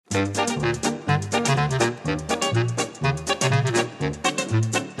Welcome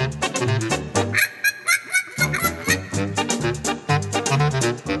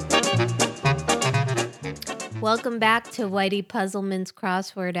back to Whitey Puzzleman's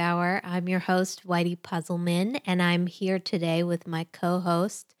Crossword Hour. I'm your host, Whitey Puzzleman, and I'm here today with my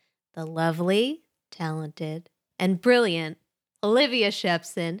co-host, the lovely, talented, and brilliant Olivia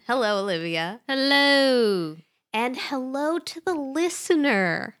Shepson. Hello, Olivia. Hello. And hello to the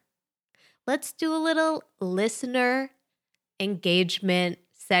listener. Let's do a little listener engagement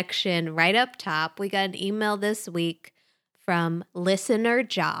section right up top. We got an email this week from listener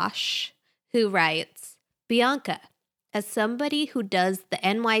Josh, who writes, Bianca, as somebody who does the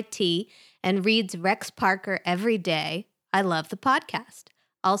NYT and reads Rex Parker every day, I love the podcast.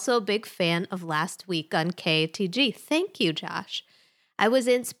 Also a big fan of last week on KATG. Thank you, Josh. I was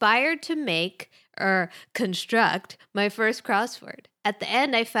inspired to make or construct my first crossword. At the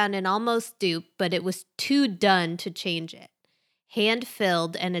end, I found an almost dupe, but it was too done to change it.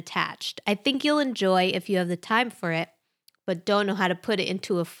 Hand-filled and attached. I think you'll enjoy if you have the time for it, but don't know how to put it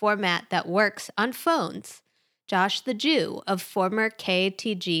into a format that works on phones. Josh the Jew of former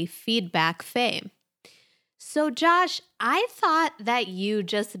KATG feedback fame. So Josh, I thought that you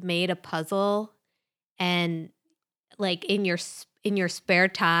just made a puzzle and like in your spare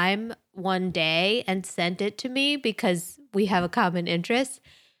time one day and sent it to me because we have a common interest.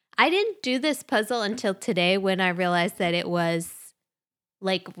 I didn't do this puzzle until today when I realized that it was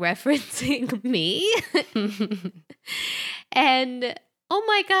like referencing me. And oh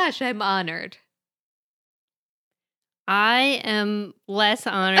my gosh, I'm honored. I am less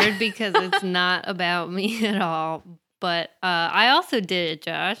honored because it's not about me at all. But I also did it,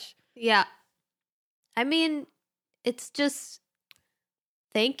 Josh. Yeah. I mean, it's just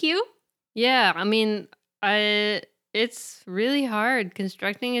thank you. Yeah, I mean, it's really hard.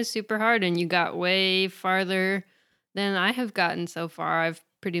 Constructing is super hard, and you got way farther than I have gotten so far. I've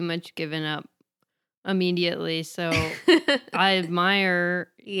pretty much given up immediately. So I admire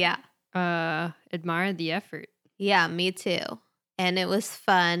the effort. Yeah, me too. And it was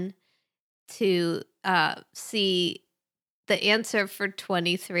fun to see the answer for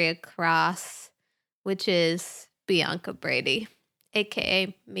 23 across, which is Bianca Brady,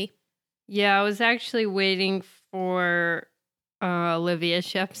 a.k.a. me. Yeah, I was actually waiting for Olivia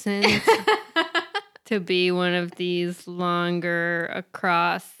Shepson to be one of these longer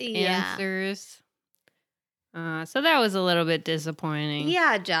across answers. So that was a little bit disappointing.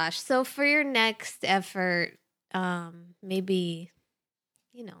 Yeah, Josh. So for your next effort, maybe,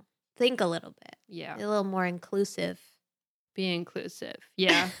 think a little bit. Yeah. A little more inclusive. Be inclusive.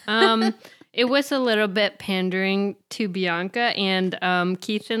 Yeah. It was a little bit pandering to Bianca and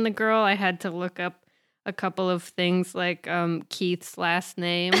Keith and the girl. I had to look up a couple of things like Keith's last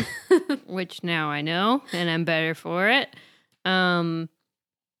name, which now I know and I'm better for it. But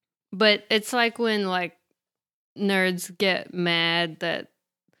it's like when like nerds get mad that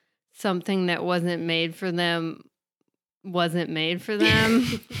something that wasn't made for them wasn't made for them.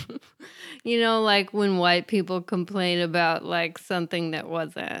 Like when white people complain about like something that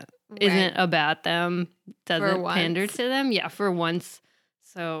isn't about them, doesn't pander to them. Yeah, for once.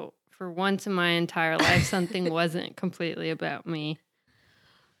 So for once in my entire life, something wasn't completely about me.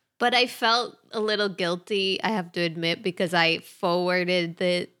 But I felt a little guilty, I have to admit, because I forwarded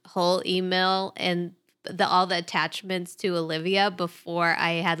the whole email and all the attachments to Olivia before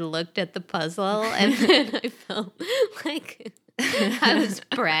I had looked at the puzzle, and then I felt like I was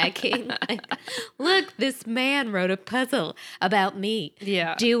bragging. Like, look, this man wrote a puzzle about me.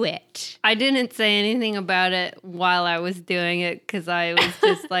 Yeah. Do it. I didn't say anything about it while I was doing it because I was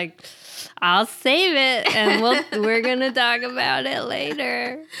just like, I'll save it and we're going to talk about it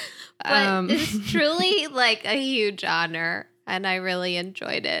later. But it's truly like a huge honor. And I really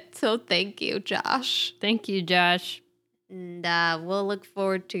enjoyed it. So thank you, Josh. Thank you, Josh. And we'll look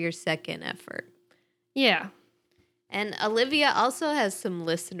forward to your second effort. Yeah. And Olivia also has some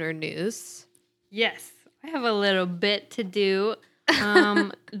listener news. Yes. I have a little bit to do.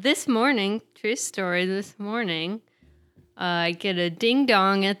 This morning, true story, I get a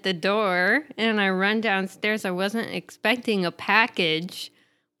ding-dong at the door, and I run downstairs. I wasn't expecting a package,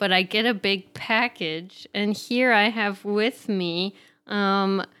 but I get a big package, and here I have with me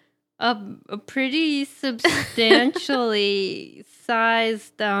a pretty substantially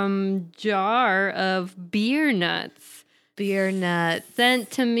sized jar of beer nuts. Beer nuts.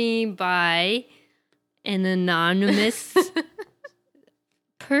 Sent to me by an anonymous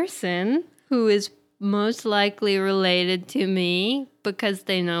person who is most likely related to me because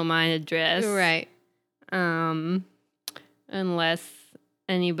they know my address. Right. Unless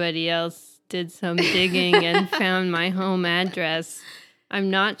anybody else did some digging and found my home address. I'm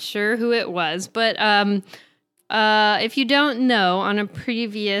not sure who it was, but if you don't know, on a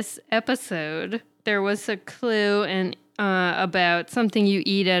previous episode, there was a clue and about something you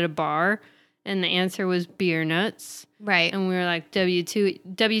eat at a bar, and the answer was beer nuts. Right. And we were like,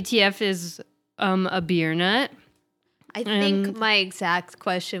 WTF is a beer nut. I think my exact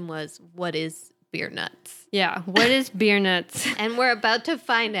question was, what is beer nuts? Yeah, what is beer nuts? And we're about to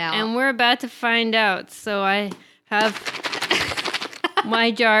find out. So I have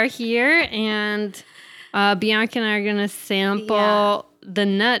my jar here, and Bianca and I are going to sample the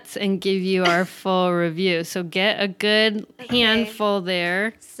nuts and give you our full review. So get a good handful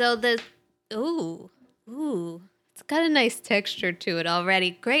there. So ooh, it's got a nice texture to it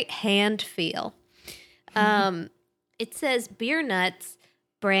already. Great hand feel. It says beer nuts,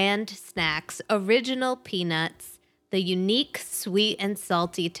 brand snacks, original peanuts, the unique sweet and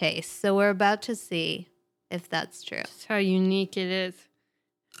salty taste. So we're about to see if that's true. That's how unique it is.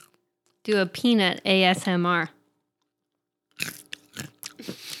 Do a peanut ASMR.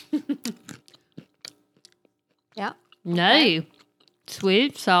 Yeah. Nutty.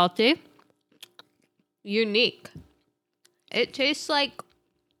 Sweet, salty. Unique. It tastes like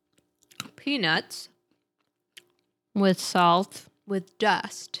peanuts With salt. with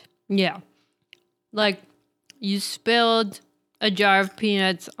dust. Yeah. Like you spilled a jar of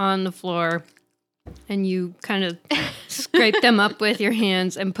peanuts on the floor and you kind of scrape them up with your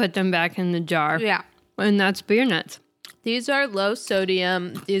hands and put them back in the jar. Yeah. And that's beer nuts. These are low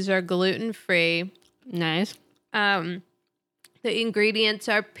sodium. These are gluten-free. Nice. The ingredients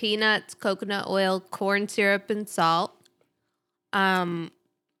are peanuts, coconut oil, corn syrup, and salt. And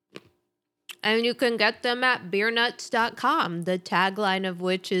you can get them at beernuts.com, the tagline of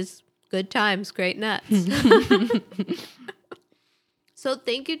which is good times, great nuts. So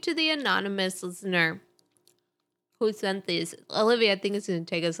thank you to the anonymous listener who sent these. Olivia, I think it's going to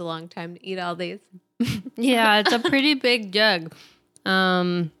take us a long time to eat all these. Yeah, it's a pretty big jug.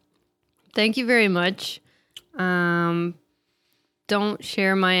 Thank you very much. Don't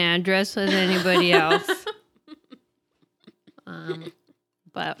share my address with anybody else.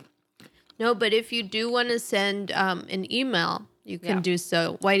 But No, but if you do want to send an email, you can do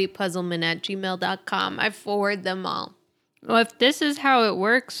so. whiteypuzzleman@gmail.com. I forward them all. well, if this is how it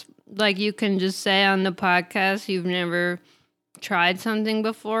works, like you can just say on the podcast you've never tried something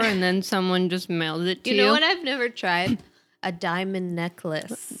before and then someone just mailed it to you. You know what I've never tried? A diamond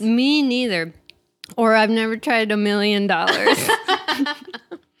necklace. Me neither. Or I've never tried $1 million. All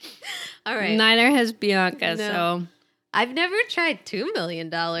right. Neither has Bianca, No. so... I've never tried $2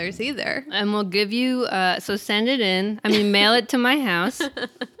 million either. And we'll give you, so send it in. I mean, mail it to my house.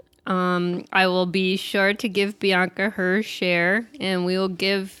 I will be sure to give Bianca her share, and we will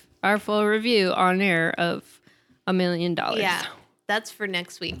give our full review on air of $1 million. Yeah, that's for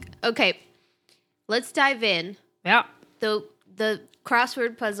next week. Okay, let's dive in. Yeah. The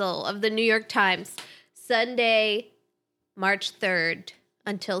crossword puzzle of the New York Times, Sunday, March 3rd.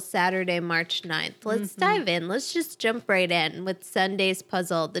 Until Saturday, March 9th. Let's dive in. Let's just jump right in with Sunday's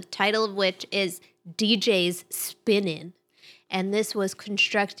puzzle, the title of which is DJ's Spinnin'. And this was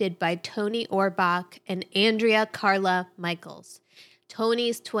constructed by Tony Orbach and Andrea Carla Michaels.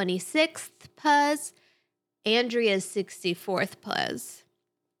 Tony's 26th puzz, Andrea's 64th puzz.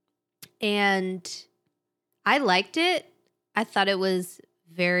 And I liked it. I thought it was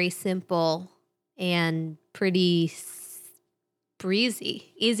very simple and pretty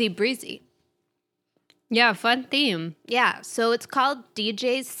breezy, easy breezy. Yeah, fun theme. Yeah, so it's called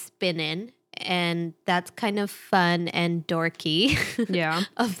DJ's Spinnin', and that's kind of fun and dorky. Yeah.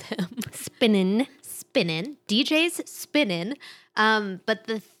 Of them. Spinning. DJ's Spinnin'. But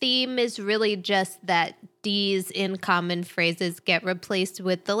the theme is really just that D's in common phrases get replaced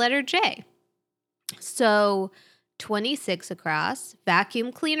with the letter J. So 26 across,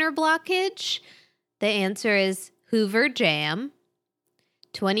 vacuum cleaner blockage. The answer is Hoover Jam.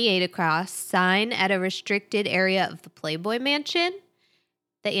 28 across, sign at a restricted area of the Playboy Mansion.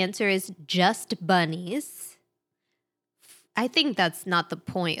 The answer is just bunnies. I think that's not the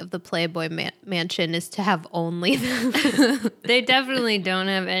point of the Playboy Mansion, is to have only them. They definitely don't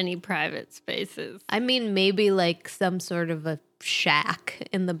have any private spaces. I mean, maybe like some sort of a shack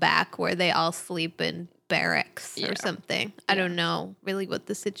in the back where they all sleep in barracks or something. I don't know really what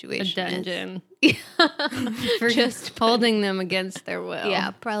the A situation is. dungeon. Yeah. For just holding them against their will.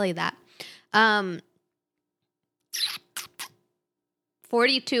 Yeah, probably that.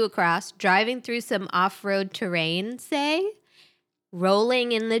 42 across, driving through some off-road terrain, say.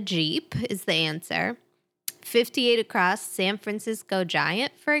 Rolling in the Jeep is the answer. 58 across, San Francisco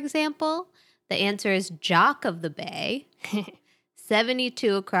Giant, for example. The answer is Jock of the Bay.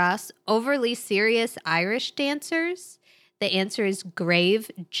 72 across, overly serious Irish dancers. The answer is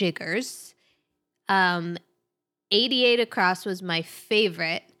Grave Jiggers. 88 across was my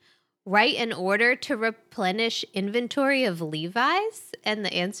favorite. Write an order to replenish inventory of Levi's. And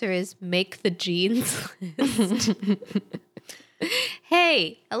the answer is make the jeans list.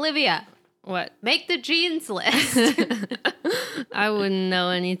 Hey, Olivia. What? Make the jeans list. I wouldn't know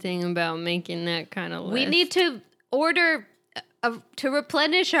anything about making that kind of list. We need to order to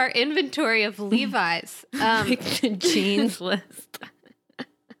replenish our inventory of Levi's. Make the jeans list.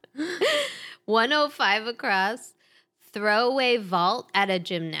 105 across. Throwaway vault at a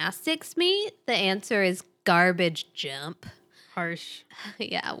gymnastics meet. The answer is garbage jump. Harsh.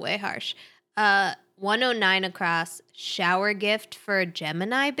 Yeah, way harsh. 109 across. Shower gift for a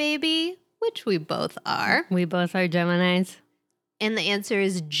Gemini baby, which we both are. We both are Geminis. And the answer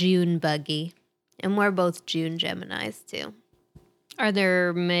is June buggy. And we're both June Geminis, too. Are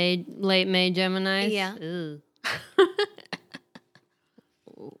there late May Geminis? Yeah. Ooh.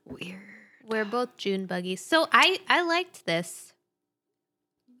 Weird. We're both June buggies. So I liked this.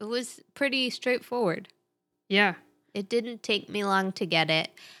 It was pretty straightforward. Yeah. It didn't take me long to get it.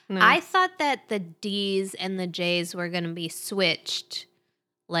 No. I thought that the D's and the J's were going to be switched.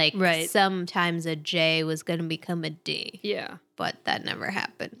 Like Right. sometimes a J was going to become a D. Yeah. But that never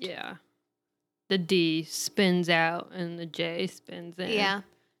happened. Yeah. The D spins out and the J spins in. Yeah.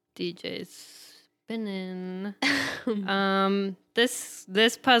 DJ's spinning.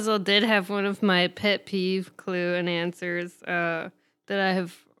 This puzzle did have one of my pet peeve clue and answers that I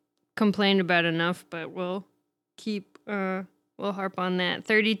have complained about enough, but we'll harp on that.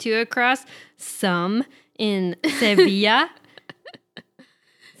 32 across. Some in Sevilla.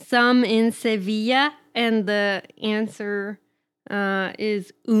 Some in Sevilla, and the answer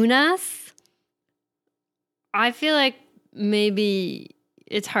is unas. I feel like maybe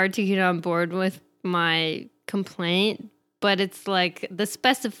it's hard to get on board with my complaint, but it's like the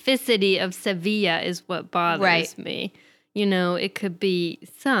specificity of Sevilla is what bothers me. You know, it could be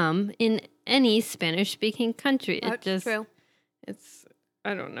some in any Spanish-speaking country. That's true. It's,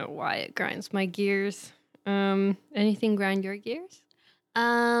 I don't know why it grinds my gears. Anything grind your gears?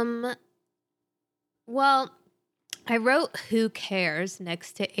 Well, I wrote who cares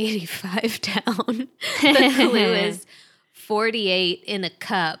next to 85 down. The clue is 48 in a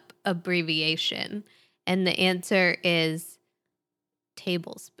cup abbreviation. And the answer is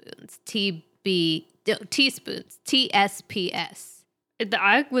tablespoons. Teaspoons. TSPS.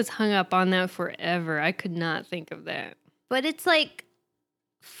 I was hung up on that forever. I could not think of that. But it's like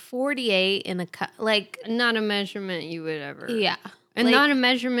 48 in a cup. Like, not a measurement you would ever. yeah. And like, not a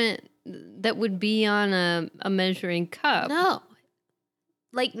measurement that would be on a measuring cup. No.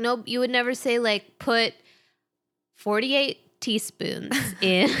 Like, no, you would never say, like, put 48 teaspoons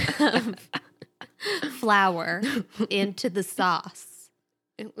in flour into the sauce.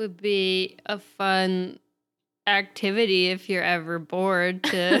 It would be a fun activity if you're ever bored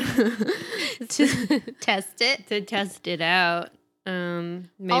to To test it. to test it out.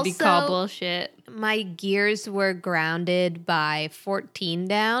 Maybe Also, call bullshit. My gears were grounded by 14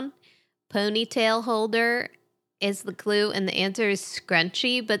 down. Ponytail holder is the clue, and the answer is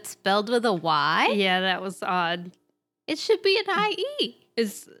scrunchy, but spelled with a Y. Yeah, that was odd. It should be an IE.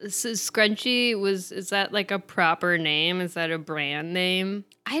 Is Scrunchy is that like a proper name? Is that a brand name?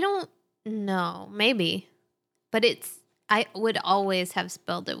 I don't know. Maybe. But I would always have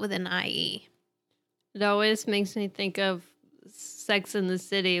spelled it with an IE. It always makes me think of Sex in the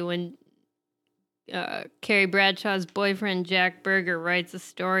City when Carrie Bradshaw's boyfriend Jack Berger writes a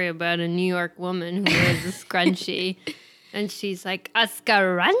story about a New York woman who wears a scrunchie. And she's like, a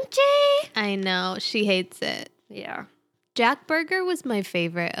scrunchie? I know. She hates it. Yeah. Jack Berger was my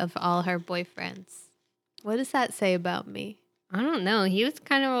favorite of all her boyfriends. What does that say about me? I don't know. He was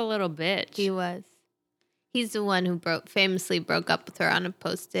kind of a little bitch. He was. He's the one who famously broke up with her on a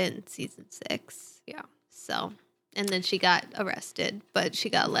post-it in season 6. Yeah. So, and then she got arrested, but she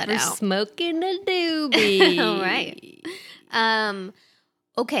got let For out. smoking a doobie. All right.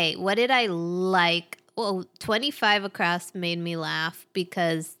 Okay, what did I like? Well, 25 across made me laugh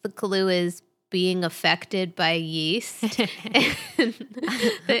because the clue is being affected by yeast. And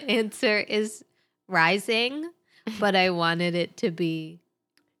the answer is rising, but I wanted it to be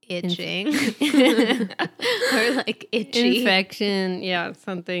itching or like itchy. Infection. Yeah,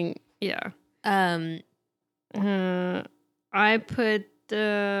 something. Yeah. I put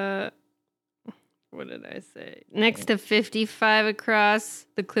what did I say? Next to 55 across,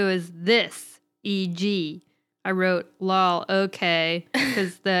 the clue is this, e.g., I wrote lol, okay,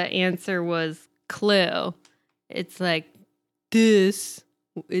 because the answer was clue. It's like this.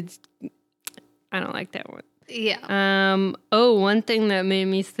 I don't like that one. Yeah. One thing that made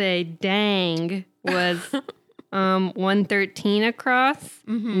me say dang was 113 across,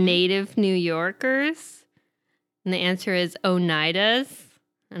 native New Yorkers. And the answer is Oneidas.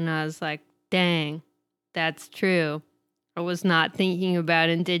 And I was like, dang, that's true. I was not thinking about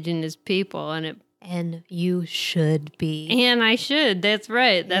indigenous people, And you should be. And I should. That's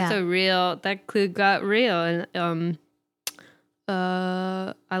right. That clue got real. And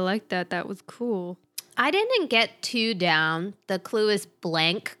I like that. That was cool. I didn't get too down. The clue is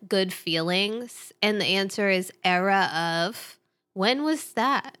blank, good feelings. And the answer is era of. When was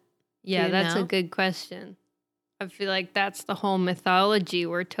that? Yeah, that's a good question. I feel like that's the whole mythology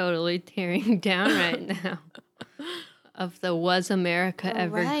we're totally tearing down right now. Of the was America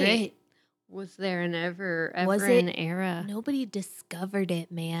ever great? Was there an ever an era? Nobody discovered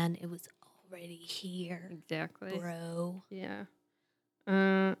it, man. It was already here. Exactly. Bro. Yeah.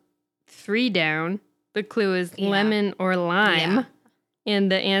 3 down. The clue is lemon or lime. Yeah. And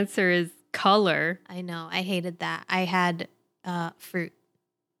the answer is color. I know. I hated that. I had fruit.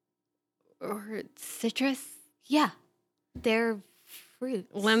 Or citrus? Yeah. They're fruits.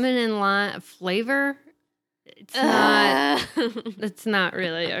 Lemon and lime flavor? It's not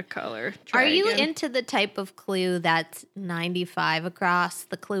really a color. Are you into the type of clue that's 95 across?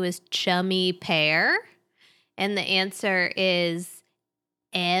 The clue is chummy pear. And the answer is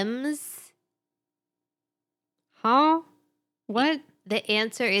M's. Huh? What? The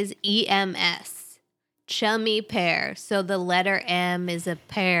answer is EMS. Chummy pear. So the letter M is a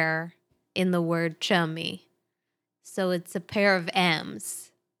pair in the word chummy. So it's a pair of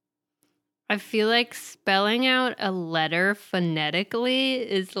M's. I feel like spelling out a letter phonetically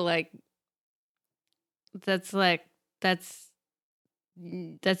is that's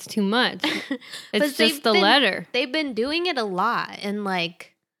too much. It's just the letter. They've been doing it a lot. And I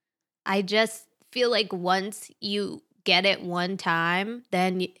just feel like once you get it one time,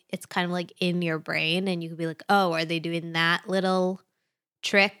 then it's kind of like in your brain and you can be like, oh, are they doing that little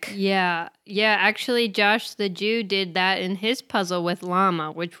trick? Yeah. Actually, Josh the Jew did that in his puzzle with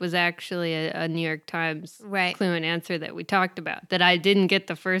llama, which was actually a New York Times clue and answer that we talked about that I didn't get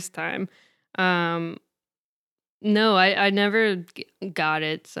the first time. No, I never got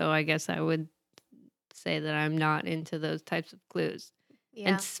it, so I guess I would say that I'm not into those types of clues. Yeah.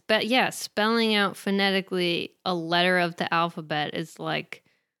 And spelling out phonetically a letter of the alphabet is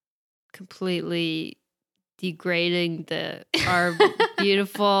completely degrading our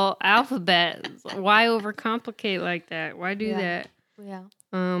beautiful alphabet. Why overcomplicate like that? Why do that? Yeah.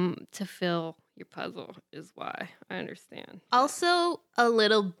 To fill your puzzle is why. I understand. Also, a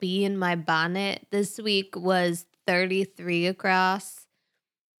little bee in my bonnet this week was 33 across.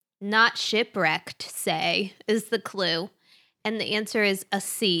 Not shipwrecked, say, is the clue. And the answer is a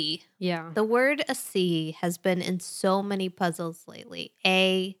sea. Yeah. The word a sea has been in so many puzzles lately.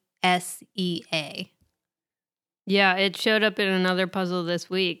 ASEA. Yeah, it showed up in another puzzle this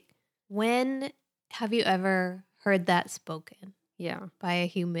week. When have you ever heard that spoken? Yeah. By a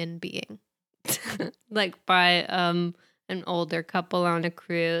human being. Like by an older couple on a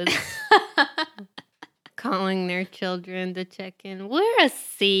cruise. Calling their children to check in. We're a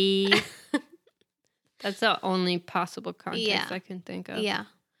sea. That's the only possible context I can think of. Yeah.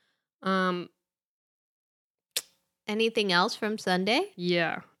 Anything else from Sunday?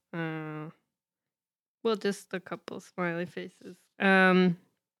 Yeah. Well, just a couple smiley faces.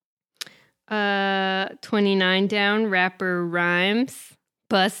 29 down, rapper Rhymes.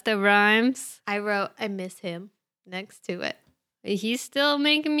 Busta Rhymes. I miss him next to it. He's still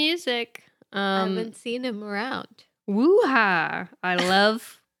making music. I haven't seen him around. Woo-ha. I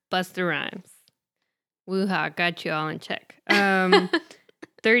love Busta Rhymes. Woo-ha. Got you all in check.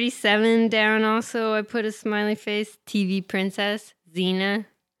 37 down also, I put a smiley face. TV princess, Xena.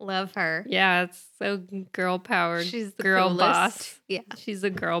 Love her. Yeah, it's so girl powered. She's the girl coolest. boss. Yeah. She's a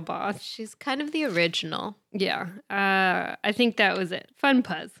girl boss. She's kind of the original. Yeah. I think that was it. Fun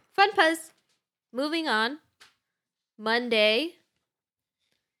puzz. Fun puzz. Moving on. Monday.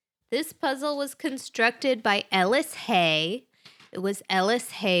 This puzzle was constructed by Ellis Hay. It was Ellis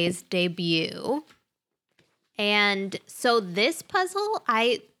Hay's debut. And so this puzzle,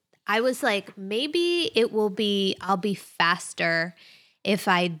 I was like, maybe I'll be faster if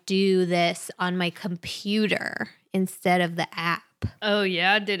I do this on my computer instead of the app. Oh,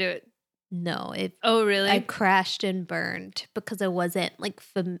 yeah? Did it? No. Oh, really? I crashed and burned because I wasn't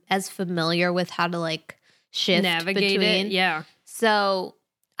as familiar with how to shift navigate between. it. Yeah. So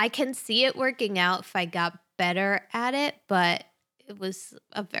I can see it working out if I got better at it, but it was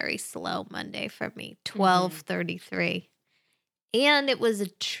a very slow Monday for me. 12:33. And it was a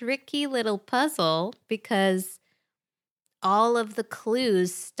tricky little puzzle because all of the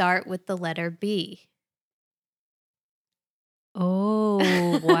clues start with the letter B.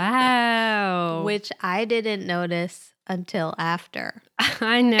 Oh, wow. Which I didn't notice until after.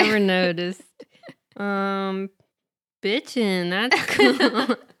 I never noticed. Bitchin', that's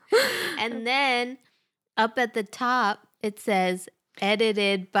cool. And then up at the top, it says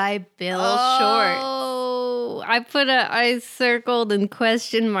edited by Bill Shorts. Oh, I circled and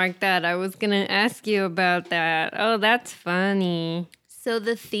question marked that. I was going to ask you about that. Oh, that's funny. So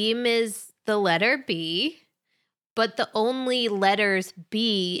the theme is the letter B, but the only letters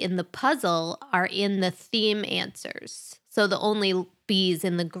B in the puzzle are in the theme answers. So the only B's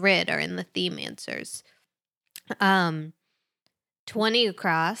in the grid are in the theme answers. 20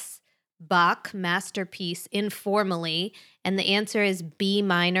 across, Bach masterpiece informally, and the answer is B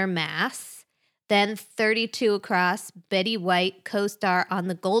minor mass. Then 32 across, Betty White co-star on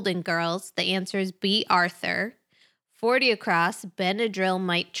The Golden Girls. The answer is B Arthur. 40 across, Benadryl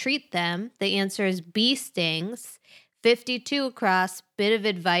might treat them. The answer is B stings. 52 across, bit of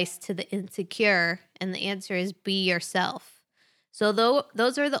advice to the insecure, and the answer is B yourself. So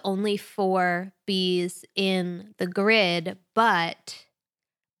those are the only 4 B's in the grid, but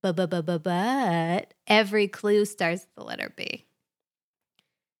every clue starts with the letter B.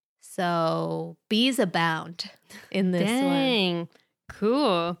 So B's abound in this one. Dang,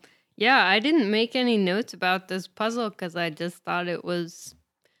 cool. Yeah, I didn't make any notes about this puzzle because I just thought it was,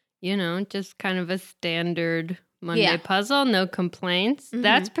 just kind of a standard Monday puzzle. No complaints. Mm-hmm.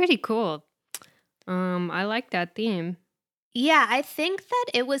 That's pretty cool. I like that theme. Yeah, I think that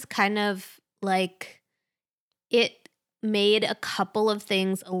it was kind of like it made a couple of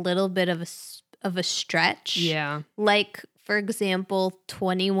things a little bit of a stretch. Yeah. Like, for example,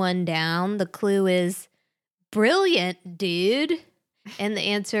 21 down, the clue is brilliant, dude. And the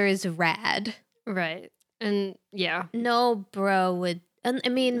answer is rad. Right. And yeah. No bro would, I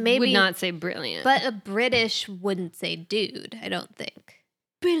mean, maybe. Would not say brilliant. But a British wouldn't say dude, I don't think.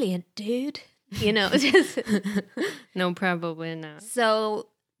 Brilliant, dude. Just. No, probably not. So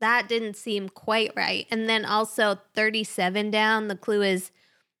that didn't seem quite right. And then also 37 down, the clue is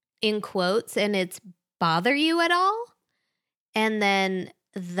in quotes and it's bother you at all? And then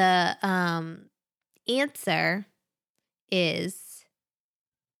the answer is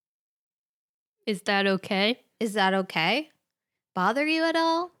that okay? Is that okay? Bother you at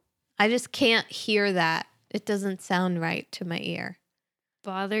all? I just can't hear that. It doesn't sound right to my ear.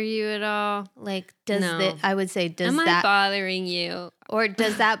 Bother you at all? Like, does No. I would say, does Am that I bothering you? Or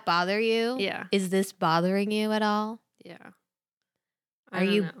does that bother you? Yeah. Is this bothering you at all? Yeah. Are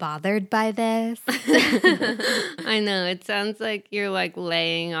you bothered by this? I know. It sounds like you're like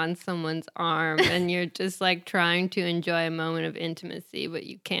laying on someone's arm and you're just like trying to enjoy a moment of intimacy, but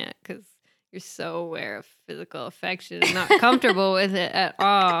you can't because you're so aware of physical affection and not comfortable with it at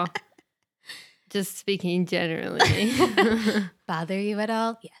all. Just speaking generally. Bother you at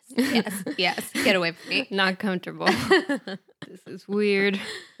all? Yes. Get away from me. Not comfortable. This is weird.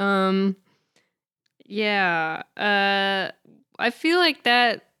 Yeah. I feel like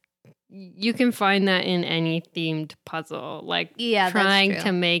that you can find that in any themed puzzle. Like trying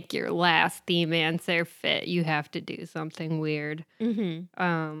to make your last theme answer fit, you have to do something weird.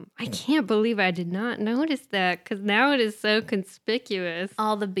 Mm-hmm. I can't believe I did not notice that because now it is so conspicuous.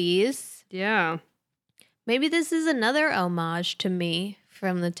 All the B's. Yeah. Maybe this is another homage to me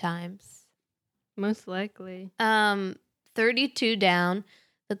from the Times. Most likely. 32 down.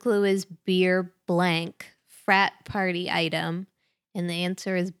 The clue is beer blank, frat party item. And the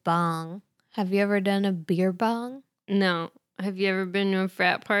answer is bong. Have you ever done a beer bong? No. Have you ever been to a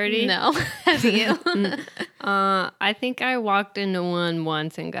frat party? No. Have you? I think I walked into one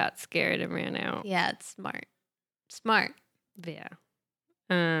once and got scared and ran out. Yeah, it's smart. Smart. Yeah.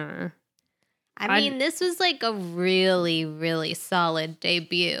 I mean, this was like a really, really solid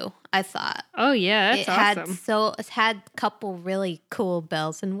debut, I thought. Oh, yeah, that's awesome. It had a couple really cool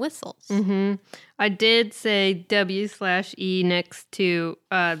bells and whistles. Mm-hmm. I did say W/E next to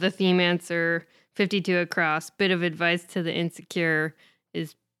the theme answer, 52 across. Bit of advice to the insecure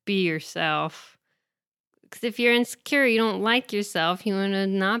is be yourself. Because if you're insecure, you don't like yourself. You want to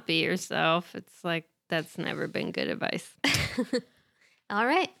not be yourself. It's like, that's never been good advice. All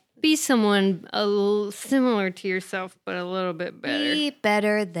right. Be someone a little similar to yourself, but a little bit better. Be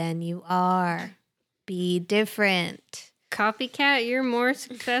better than you are. Be different. Copycat your more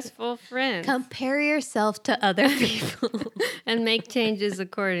successful friends. Compare yourself to other people. And make changes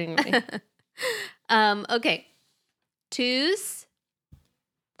accordingly. Okay. Twos.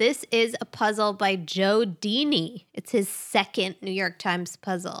 This is a puzzle by Joe Dini. It's his second New York Times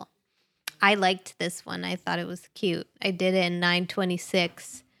puzzle. I liked this one. I thought it was cute. I did it in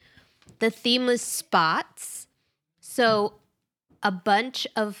 926. The theme was spots. So a bunch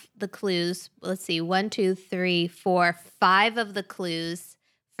of the clues, let's see, 1, 2, 3, 4, 5 of the clues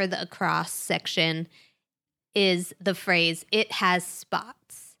for the across section is the phrase, it has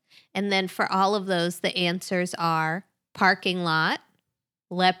spots. And then for all of those, the answers are parking lot,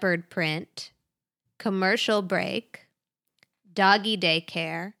 leopard print, commercial break, doggy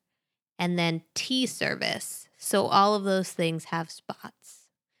daycare, and then tea service. So all of those things have spots.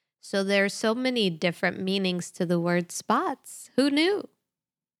 So there's so many different meanings to the word spots. Who knew?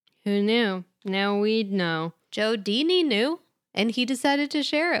 Who knew? Now we'd know. Joe Dini knew, and he decided to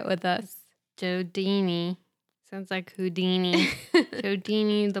share it with us. Joe Dini. Sounds like Houdini. Joe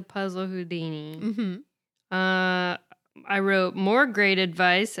Dini, the puzzle Houdini. Mm-hmm. I wrote more great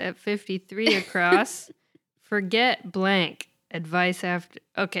advice at 53 across. Forget blank. Advice after.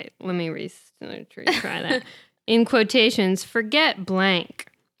 Okay, let me try that. In quotations, forget blank.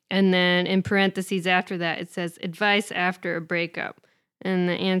 And then in parentheses after that, it says advice after a breakup. And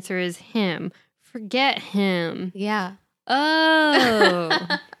the answer is him. Forget him. Yeah. Oh.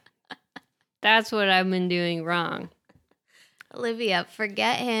 That's what I've been doing wrong. Olivia,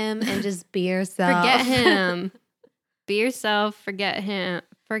 forget him and just be yourself. Forget him. Be yourself. Forget him.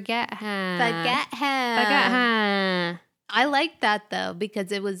 Forget him. Forget him. Forget him. I like that though,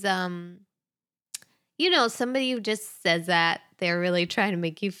 because it was, somebody who just says that, they're really trying to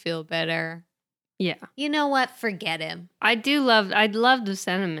make you feel better. Yeah. You know what? Forget him. I love the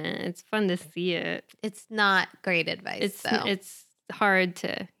sentiment. It's fun to see it. It's not great advice, though. It's hard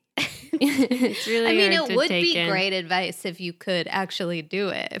to. It's really hard it to would take be in. great advice if you could actually do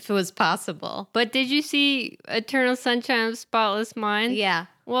it, if it was possible. But did you see Eternal Sunshine of the Spotless Mind? Yeah.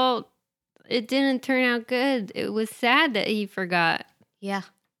 Well, it didn't turn out good. It was sad that he forgot. Yeah.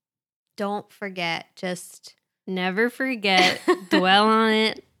 Don't forget. Just never forget. Dwell on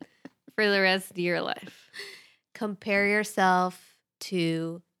it for the rest of your life. Compare yourself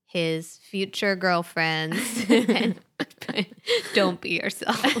to his future girlfriends and don't be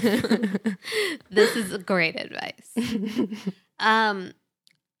yourself. This is great advice. I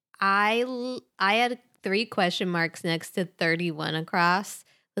had 3 question marks next to 31 across.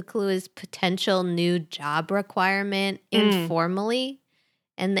 The clue is potential new job requirement informally.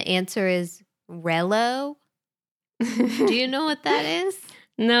 And the answer is Relo. Do you know what that is?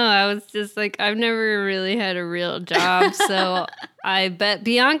 No, I was just like, I've never really had a real job, so I bet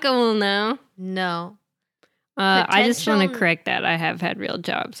Bianca will know. No. I just want to correct that. I have had real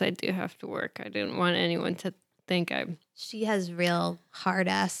jobs. I do have to work. I didn't want anyone to think I'm... She has real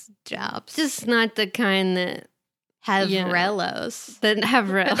hard-ass jobs. Just not the kind that... have relos. That have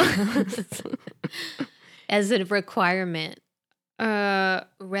relos. As a requirement.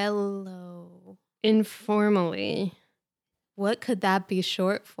 Relo. Informally. What could that be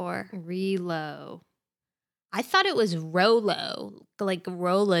short for? Relo. I thought it was Rolo, like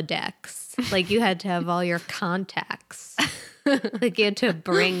Rolodex. Like you had to have all your contacts. Like you had to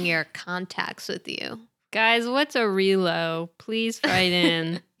bring your contacts with you. Guys, what's a relo? Please write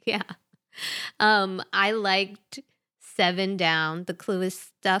in. Yeah. I liked 7 down. The clue is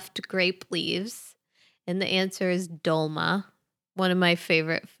stuffed grape leaves. And the answer is dolma, one of my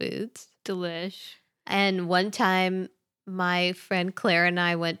favorite foods. Delish. And one time, my friend Claire and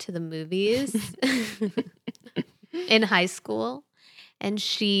I went to the movies in high school, and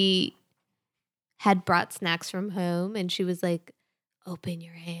she had brought snacks from home, and she was like, open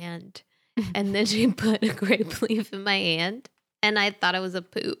your hand. And then she put a grape leaf in my hand, and I thought it was a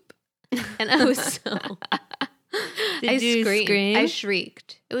poop. And I was so... Did you scream? I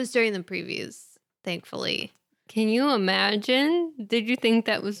shrieked. It was during the previews, thankfully. Can you imagine? Did you think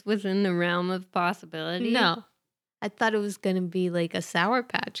that was within the realm of possibility? No. I thought it was going to be like a Sour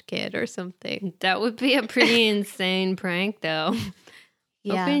Patch Kid or something. That would be a pretty insane prank, though.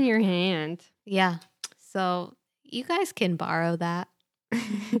 Yeah. Open your hand. Yeah. So you guys can borrow that.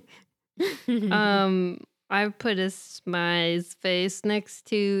 I put a smiley's face next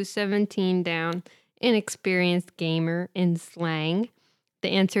to 17 down. Inexperienced gamer in slang. The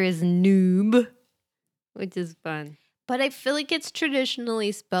answer is noob, which is fun. But I feel like it's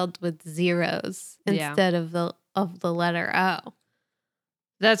traditionally spelled with zeros instead of the letter O.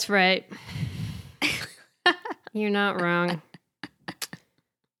 That's right. You're not wrong.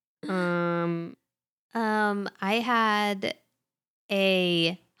 I had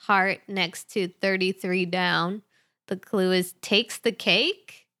a heart next to 33 down. The clue is takes the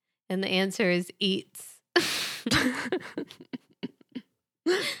cake. And the answer is eats.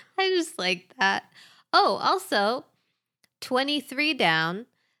 I just like that. Oh, also, 23 down.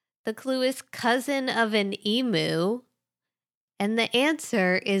 The clue is cousin of an emu. And the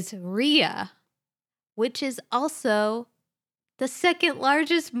answer is Rhea, which is also the second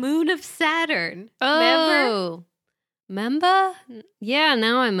largest moon of Saturn. Oh. Remember? Yeah,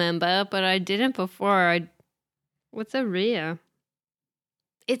 now I remember, but I didn't before. What's a Rhea?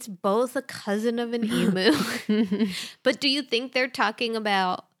 It's both a cousin of an emu. But do you think they're talking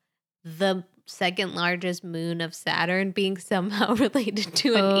about the second largest moon of Saturn being somehow related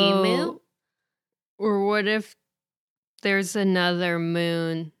to an emu? Or what if there's another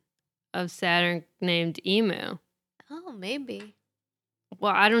moon of Saturn named Emu? Oh, maybe.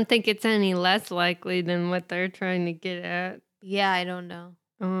 Well, I don't think it's any less likely than what they're trying to get at. Yeah, I don't know.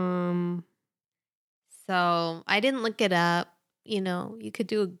 So I didn't look it up. You know, you could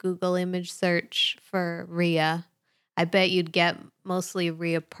do a Google image search for Rhea. I bet you'd get mostly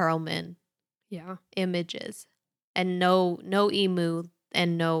Rhea Perlman images. And no emu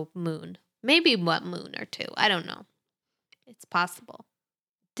and no moon. Maybe one moon or two. I don't know. It's possible.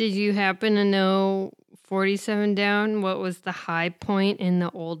 Did you happen to know 47 down what was the high point in the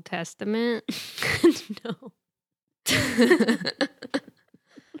Old Testament? No.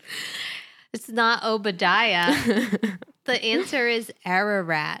 It's not Obadiah. The answer is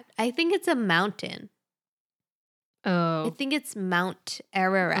Ararat. I think it's a mountain. Oh. I think it's Mount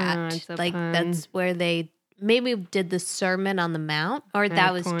Ararat. It's a like pun. that's where they maybe did the Sermon on the Mount, or High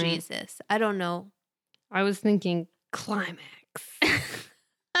that was point. Jesus. I don't know. I was thinking climax.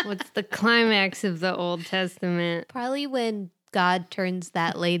 What's the climax of the Old Testament? Probably when God turns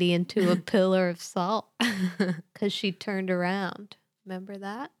that lady into a pillar of salt because she turned around. Remember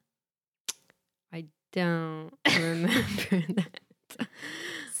that? I don't remember that.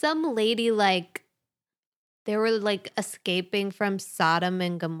 Some lady they were escaping from Sodom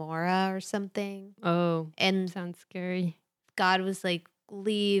and Gomorrah or something. Oh, And sounds scary. God was like,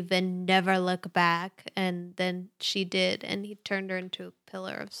 leave and never look back. And then she did. And he turned her into a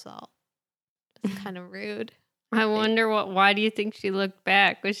pillar of salt. It's kind of rude. I wonder why do you think she looked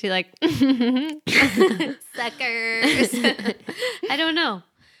back? Was she like, Suckers? I don't know.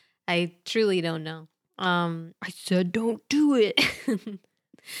 I truly don't know. I said don't do it.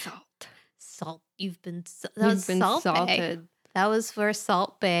 Salt. That was Salt Bay. salted. That was where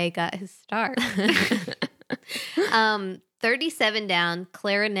Salt Bay got his start. 37 down,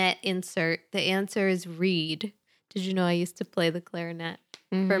 clarinet insert. The answer is reed. Did you know I used to play the clarinet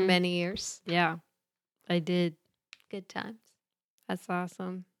for many years? Yeah, I did. Good times. That's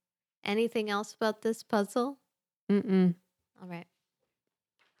awesome. Anything else about this puzzle? Mm-mm. All right.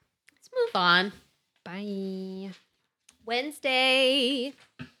 Let's move on. Bye. Wednesday.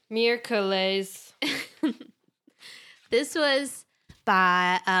 Miracles. This was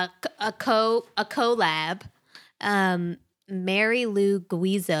by a collab. Mary Lou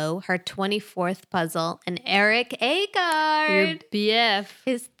Guizzo, her 24th puzzle, and Eric Your Agard, BF.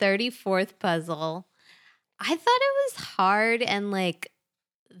 his 34th puzzle. I thought it was hard and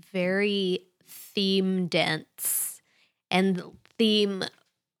very theme dense. And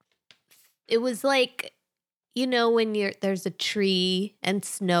it was when there's a tree and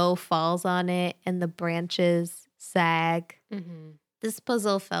snow falls on it and the branches sag. Mm-hmm. This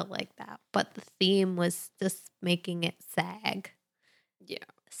puzzle felt like that, but the theme was just making it sag. Yeah.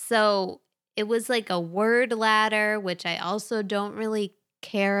 So it was like a word ladder, which I also don't really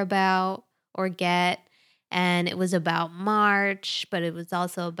care about or get. And it was about March, but it was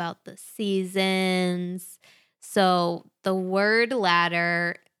also about the seasons. So the word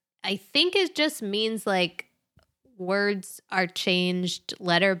ladder, I think it just means words are changed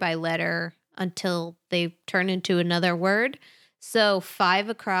letter by letter until they turn into another word. So 5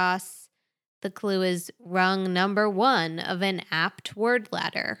 across, the clue is rung number 1 of an apt word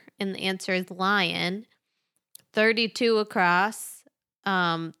ladder. And the answer is lion. 32 across,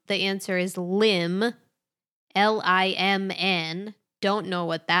 the answer is limb. Limn. Don't know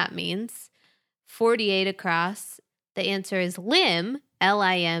what that means. 48 across, the answer is limb.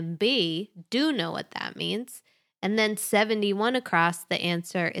 Limb. Do know what that means. And then 71 across, the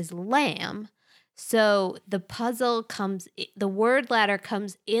answer is lamb. So the word ladder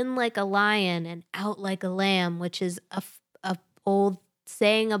comes in like a lion and out like a lamb, which is a old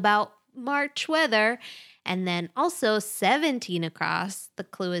saying about March weather. And then also 17 across, the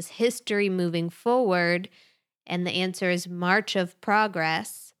clue is history moving forward. And the answer is March of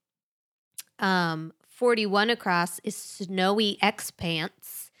Progress. 41 across is snowy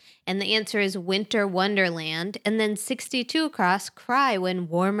expanse. And the answer is Winter Wonderland. And then 62 across, cry when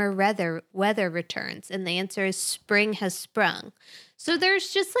warmer weather returns. And the answer is Spring Has Sprung. So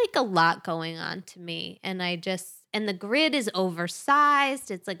there's just like a lot going on to me. And the grid is oversized.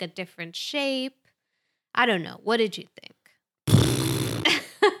 It's like a different shape. I don't know. What did you think?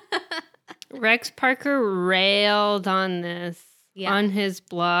 Rex Parker railed on this on his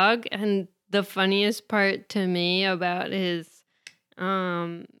blog. And the funniest part to me about his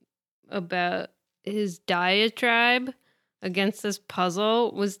diatribe against this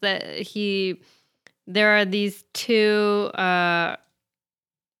puzzle was that there are these two I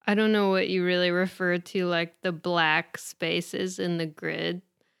don't know what you really refer to, like the black spaces in the grid.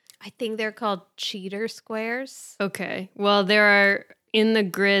 I think they're called cheater squares. Okay. Well, in the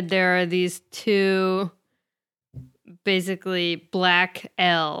grid there are these two basically black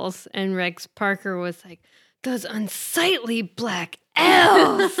L's, and Rex Parker was like, those unsightly black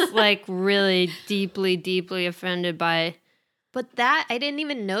L's, like really deeply, deeply offended by. But that, I didn't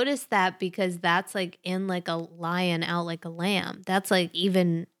even notice that because that's like in like a lion out like a lamb. That's like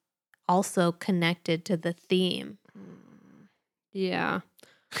even also connected to the theme. Yeah.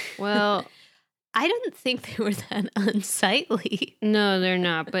 Well, I didn't think they were that unsightly. No, they're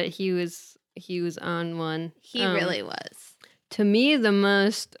not, but he was on one. He really was. To me, the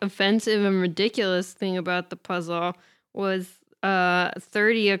most offensive and ridiculous thing about the puzzle was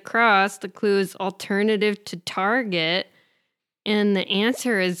 30 across. The clue is alternative to Target, and the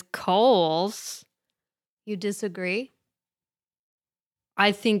answer is Kohl's. You disagree?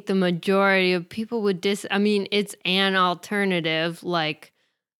 I think the majority of people would I mean, it's an alternative, like,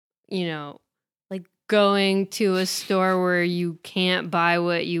 like going to a store where you can't buy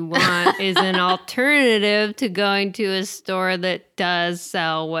what you want is an alternative to going to a store that does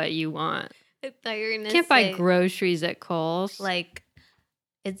sell what you want. I thought you were gonna Can't buy groceries at Kohl's. Like,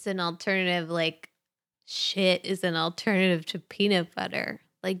 it's an alternative, like shit is an alternative to peanut butter.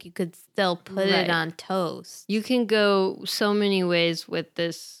 Like, you could still put it on toast. You can go so many ways with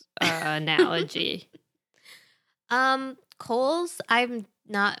this analogy. Kohl's, I'm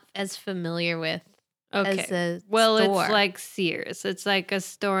not as familiar with as a store. It's like Sears. It's like a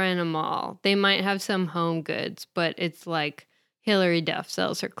store in a mall. They might have some home goods, but it's like Hillary Duff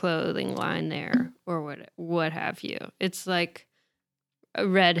sells her clothing line there or what have you. It's like a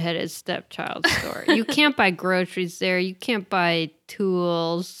redheaded stepchild store. You can't buy groceries there. You can't buy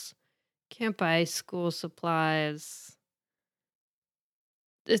tools. Can't buy school supplies.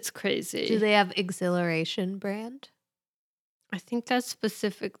 It's crazy. Do they have Exhilaration brand? I think that's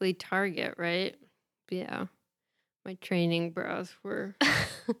specifically Target, right? Yeah. My training bras were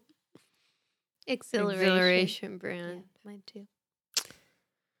Exhilaration brand. Yeah, mine too.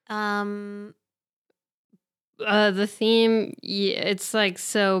 The theme, it's like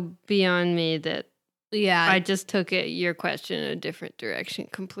so beyond me that I just took your question in a different direction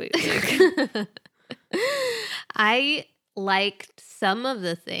completely. I liked some of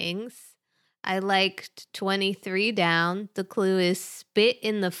the things. I liked 23 down. The clue is spit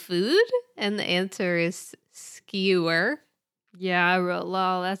in the food, and the answer is skewer. Yeah, I wrote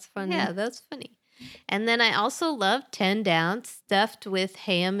lol. That's funny. Yeah, that's funny. And then I also love 10 down, stuffed with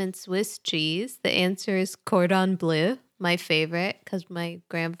ham and Swiss cheese. The answer is cordon bleu, my favorite, because my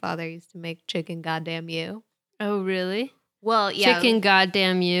grandfather used to make chicken goddamn you. Oh, really? Well, yeah. Chicken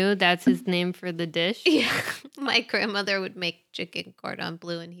goddamn you, that's his name for the dish? Yeah. My grandmother would make chicken cordon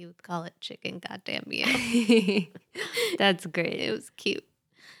bleu, and he would call it chicken goddamn you. That's great. It was cute.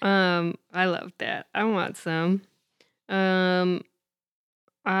 I love that. I want some.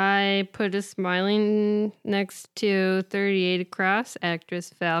 I put a smiling next to 38 across, actress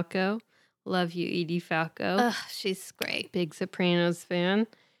Falco. Love you, Edie Falco. Ugh, she's great. Big Sopranos fan.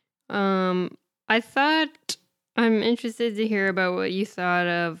 I thought I'm interested to hear about what you thought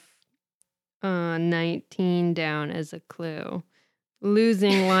of 19 down as a clue.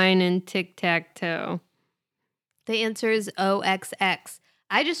 Losing line in tic-tac-toe. The answer is OXX.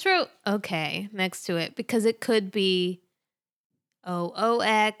 I just wrote okay next to it because it could be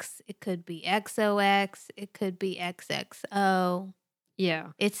OOX, it could be XOX, it could be XXO. Yeah.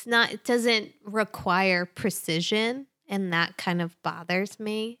 It doesn't require precision, and that kind of bothers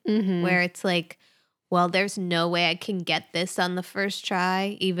me. Mm-hmm. Where it's like, well, there's no way I can get this on the first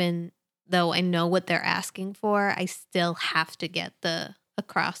try, even though I know what they're asking for. I still have to get the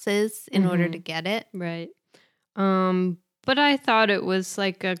acrosses in order to get it. Right. But I thought it was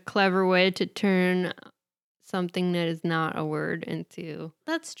like a clever way to turn something that is not a word into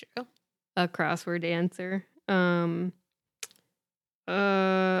that's true a crossword answer.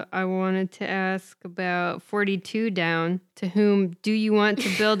 I I wanted to ask about 42 down. To whom do you want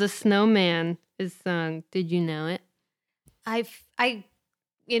to build a snowman? Is sung. Did you know it? I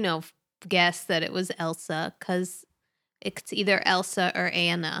guessed that it was Elsa because it's either Elsa or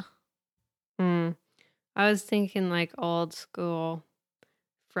Anna. Hmm. I was thinking like old school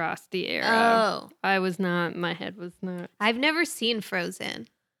Frosty era. Oh, I was not. My head was not. I've never seen Frozen,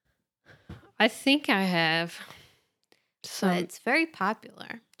 I think I have. but Some it's very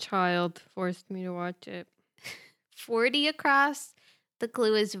popular. child forced me to watch it. 40 across, the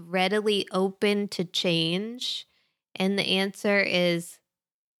clue is readily open to change. And the answer is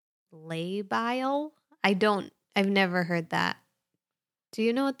labile. I've never heard that. Do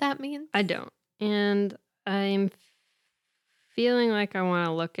you know what that means? I don't. And I'm feeling like I want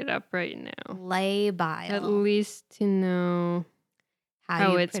to look it up right now. Labile. At least to know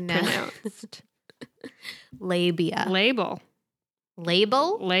how you it's pronounced. Labia. Label.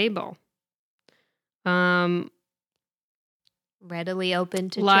 Label? Readily open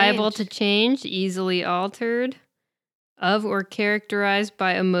to Liable change. to change, easily altered, of or characterized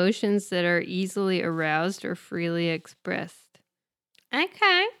by emotions that are easily aroused or freely expressed.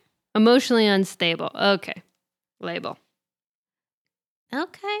 Okay. Emotionally unstable. Okay. Label.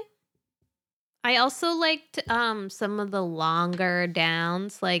 Okay. I also liked some of the longer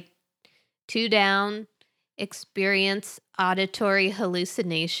downs, like 2 down, experience auditory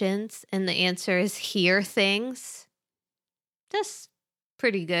hallucinations, and the answer is hear things. That's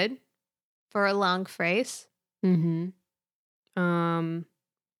pretty good for a long phrase. Mm-hmm.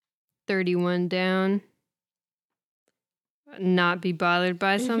 31 down. Not be bothered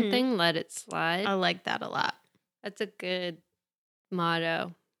by something. Let it slide. I like that a lot. That's a good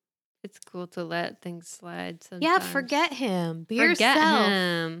motto. It's cool to let things slide sometimes. Yeah, forget him. Be Forget yourself.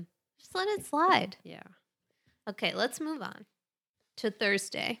 him. Just let it slide. Yeah. Okay, let's move on to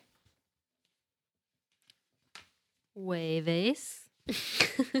Thursday. Waves.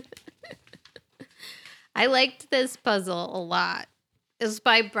 I liked this puzzle a lot. It was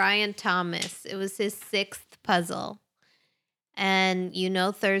by Brian Thomas. It was his 6th puzzle. And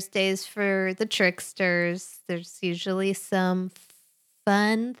Thursdays for the tricksters. There's usually some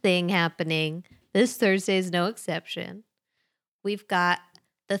fun thing happening. This Thursday is no exception. We've got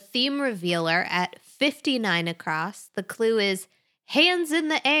the theme revealer at 59 across. The clue is hands in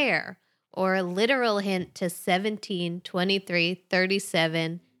the air, or a literal hint to 17, 23,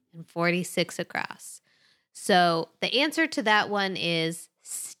 37, and 46 across. So the answer to that one is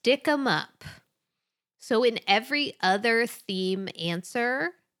stick 'em up. So in every other theme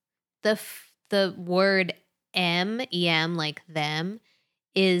answer, the word em, like them,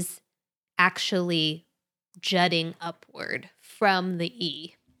 is actually jutting upward from the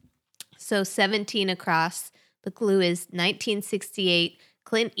E. So 17 across, the clue is 1968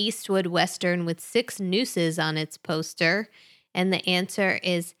 Clint Eastwood Western with 6 nooses on its poster. And the answer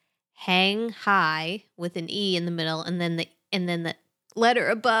is hang high with an E in the middle, and then the letter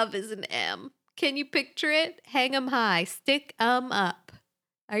above is an M. Can you picture it? Hang 'em high, stick 'em up.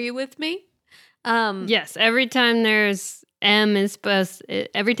 Are you with me? Yes, every time every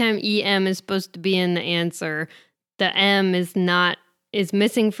time EM is supposed to be in the answer, the M is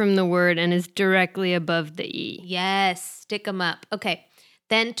missing from the word and is directly above the E. Yes, stick 'em up. Okay.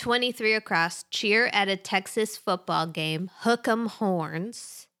 Then 23 across, cheer at a Texas football game, hook 'em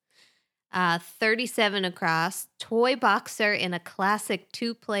horns. 37 across, toy boxer in a classic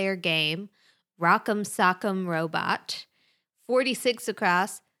 2-player game, Rock'em Sock'em Robot. 46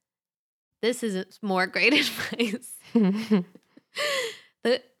 across, this is more great advice.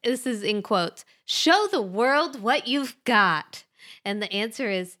 This is in quotes. Show the world what you've got. And the answer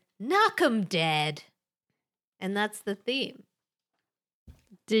is knock 'em dead. And that's the theme.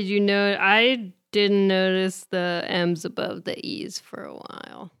 Did you know? I didn't notice the M's above the E's for a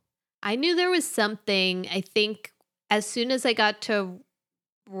while. I knew there was something, I think, as soon as I got to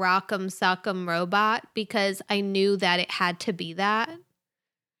Rock'em Sock'em Robot, because I knew that it had to be that.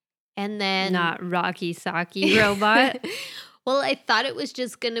 And then Not Rocky Saki Robot. Well, I thought it was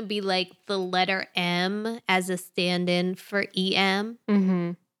just going to be like the letter M as a stand-in for EM.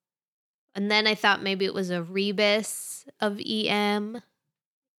 Mm-hmm. And then I thought maybe it was a rebus of EM.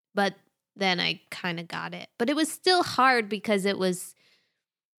 But then I kind of got it. But it was still hard because it was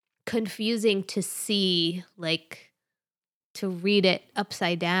confusing to see, like, to read it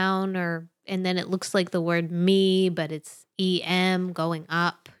upside down, and then it looks like the word me, but it's EM going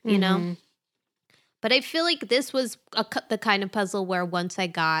up, you know? But I feel like this was the kind of puzzle where once I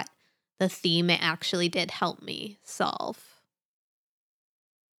got the theme, it actually did help me solve.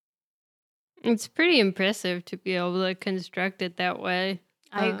 It's pretty impressive to be able to construct it that way.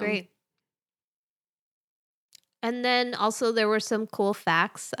 I agree. And then also there were some cool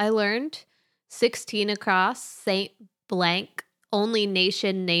facts I learned. 16 across, Saint Blank, only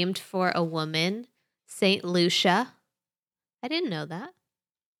nation named for a woman, Saint Lucia. I didn't know that.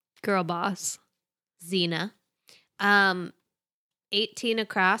 Girl boss. Xena. 18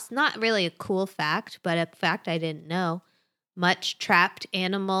 across, not really a cool fact, but a fact I didn't know. Much trapped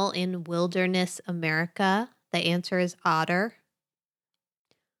animal in wilderness America. The answer is otter.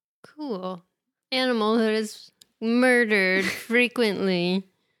 Cool. Animal that is murdered frequently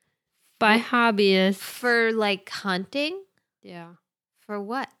by hobbyists. For like hunting? Yeah. For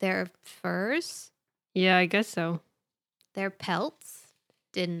what? Their furs? Yeah, I guess so. Their pelts?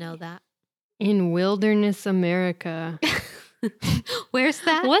 Didn't know that. In wilderness America. Where's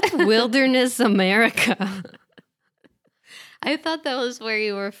that? What's wilderness America? I thought that was where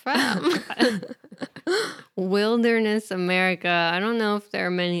you were from. Wilderness America. I don't know if there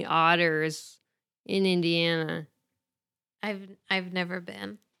are many otters in Indiana. I've never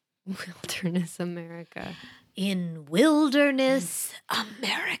been. Wilderness America. In wilderness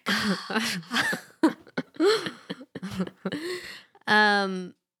America.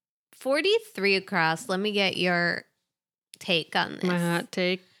 43 across. Let me get your take on this. My hot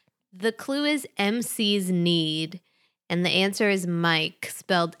take. The clue is MC's need, and the answer is Mike,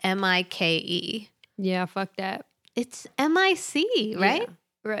 spelled M-I-K-E. Yeah, fuck that. It's M-I-C, right? Yeah,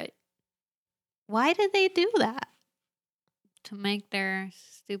 right. Why did they do that? To make their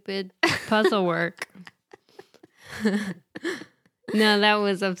stupid puzzle work. No, that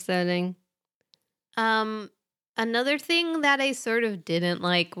was upsetting. Another thing that I sort of didn't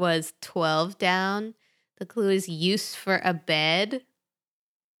like was 12 down. The clue is use for a bed,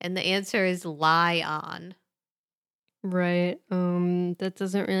 and the answer is lie on. Right. That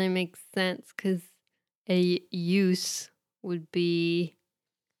doesn't really make sense because a use would be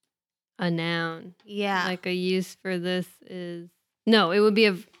a noun. Yeah. Like a use for this is no, it would be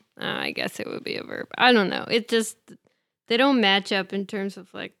I guess it would be a verb. I don't know. It just they don't match up in terms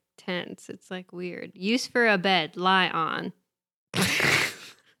of like tense. It's like weird. Use for a bed, lie on.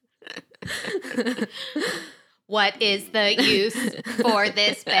 What is the use for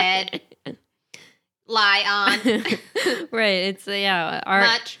this bed? Lie on. Right. It's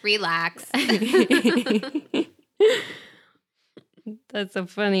Much relax. That's a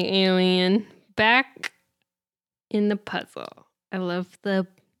funny alien. Back in the puzzle. I love the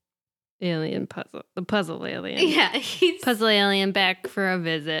alien puzzle. The puzzle alien. Yeah, puzzle alien back for a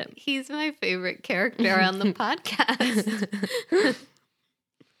visit. He's my favorite character on the podcast.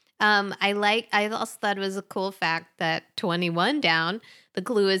 I also thought it was a cool fact that 21 down, the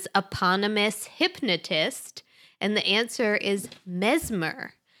clue is eponymous hypnotist, and the answer is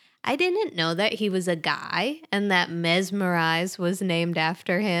Mesmer. I didn't know that he was a guy and that Mesmerize was named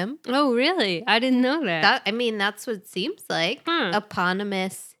after him. Oh, really? I didn't know that. That's what it seems like. Huh.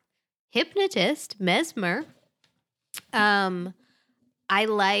 Eponymous hypnotist, Mesmer. I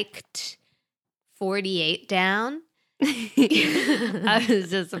liked 48 down. I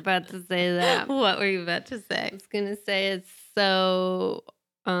was just about to say that. What were you about to say? I was gonna say it's so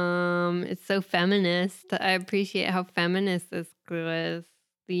feminist. I appreciate how feminist this clue is.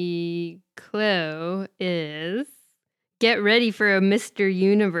 The clue is get ready for a Mr.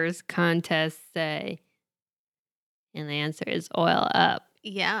 Universe contest, say. And the answer is oil up.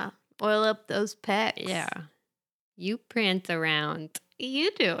 Yeah. Oil up those pecs. Yeah. You prance around.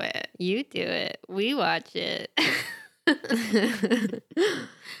 You do it. You do it. We watch it.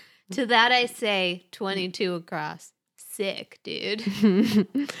 To that I say 22 across. Sick, dude.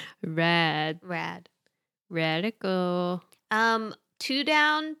 Rad. Radical. 2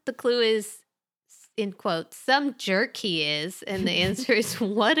 down, the clue is, in quotes, some jerk he is, and the answer is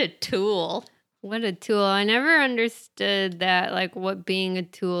what a tool. What a tool. I never understood that, like, what being a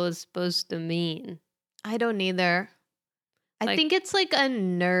tool is supposed to mean. I don't either. I think it's like a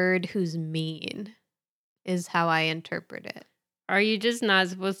nerd who's mean, is how I interpret it. Are you just not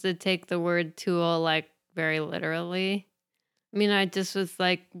supposed to take the word tool, like, very literally? I mean, I just was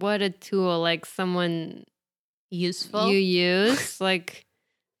like, what a tool, like someone useful you use. Like,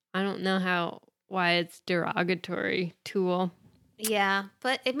 I don't know why it's derogatory, tool. Yeah,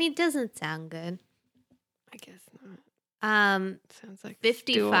 but it doesn't sound good. I guess not. Sounds like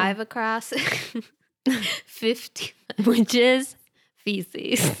 55 stool. Across. 50, which is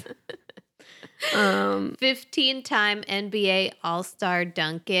feces. 15-time NBA All-Star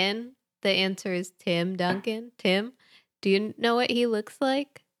Duncan. The answer is Tim Duncan. Tim, do you know what he looks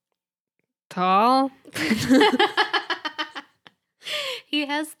like? Tall. He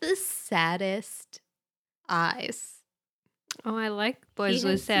has the saddest eyes. Oh, I like boys He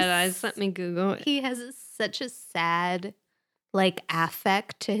with has sad this- eyes. Let me Google it. He has such a sad, like,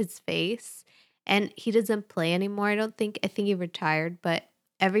 affect to his face. And he doesn't play anymore, I don't think. I think he retired. But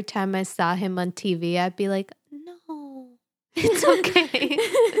every time I saw him on TV, I'd be like, no, it's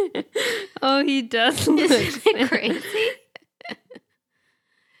okay. Oh, he does look Isn't it sad. crazy?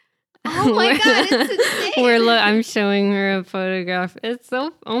 Oh my God, it's insane. I'm showing her a photograph. It's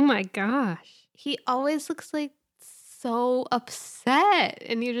so, oh my gosh. He always looks like so upset.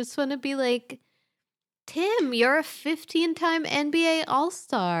 And you just want to be like, Tim, you're a 15-time NBA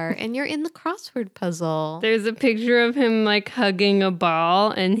All-Star and you're in the crossword puzzle. There's a picture of him like hugging a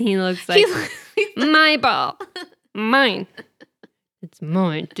ball, and he looks like, He looks like my ball, mine. It's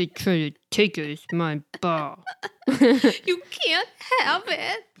mine. They try to take it. It's my ball. you can't have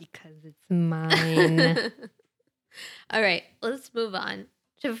it. Because it's mine. All right, let's move on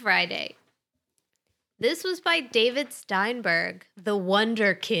to Friday. This was by David Steinberg, the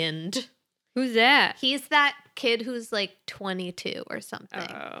Wonderkind. Who's that? He's that kid who's like 22 or something.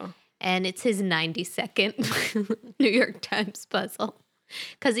 Oh. And it's his 92nd New York Times puzzle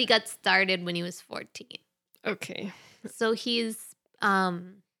because he got started when he was 14. Okay. So he's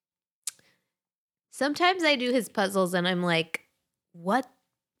sometimes I do his puzzles and I'm like, what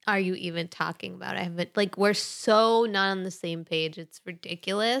are you even talking about? I haven't, like, we're so not on the same page. It's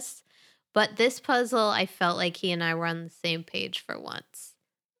ridiculous. But this puzzle, I felt like he and I were on the same page for once.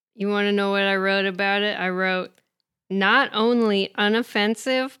 You want to know what I wrote about it? I wrote, not only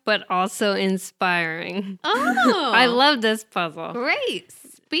unoffensive, but also inspiring. Oh, I love this puzzle. Great.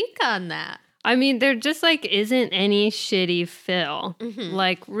 Speak on that. I mean, there just like isn't any shitty fill. Mhm.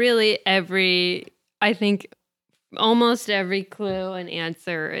 Like really I think almost every clue and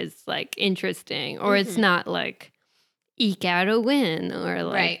answer is like interesting, or it's Mhm. not like eke out a win or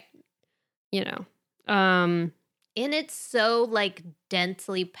like, Right. you know, And it's so like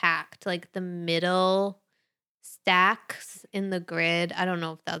densely packed, like the middle stacks in the grid. I don't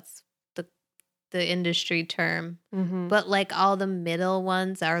know if that's the industry term, but like all the middle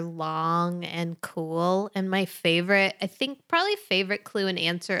ones are long and cool. And my favorite, I think probably favorite clue and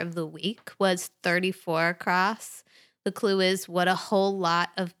answer of the week was 34 across. The clue is what a whole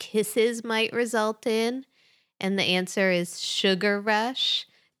lot of kisses might result in. And the answer is sugar rush.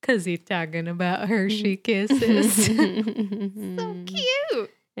 Because he's talking about Hershey kisses. So cute.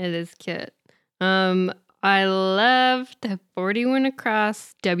 It is cute. I loved 41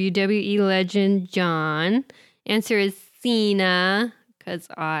 across WWE legend John. Answer is Cena, because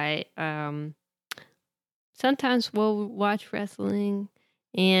I sometimes will watch wrestling,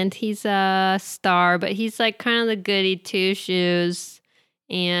 and he's a star, but he's like kind of the goody two shoes.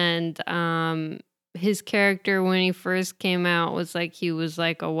 And his character when he first came out was like he was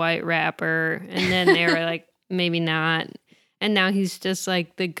like a white rapper, and then they were like maybe not, and now he's just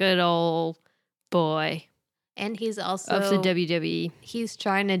like the good old boy. And he's also Of the WWE. He's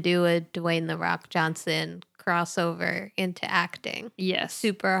trying to do a Dwayne The Rock Johnson crossover into acting. Yes.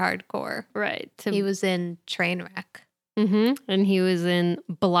 Super hardcore. Right. He was in Trainwreck. And he was in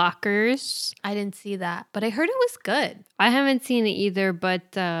Blockers. I didn't see that, but I heard it was good. I haven't seen it either,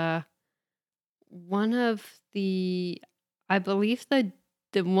 but one of the, I believe the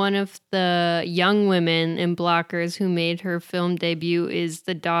one of the young women in Blockers who made her film debut is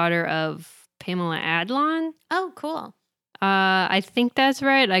the daughter of Pamela Adlon. Oh, cool. I think that's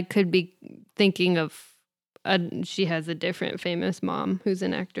right. I could be thinking of, she has a different famous mom who's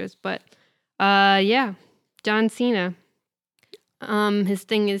an actress, but yeah, John Cena. His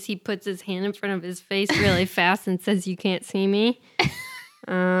thing is he puts his hand in front of his face really fast and says, "You can't see me."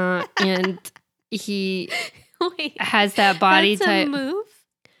 And he has that body that's type. a move?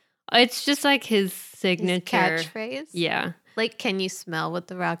 It's just like his signature catchphrase? Yeah. Like, can you smell what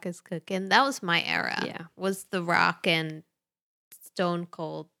The Rock is cooking? That was my era. Yeah. Was The Rock and Stone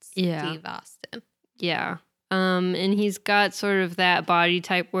Cold Steve Austin. Yeah. And he's got sort of that body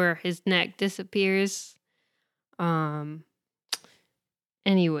type where his neck disappears.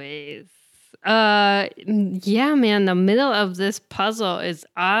 Anyways. Yeah, man, the middle of this puzzle is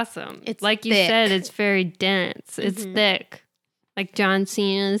awesome. It's like you thick. said, it's very dense. It's Mhm. thick. Like John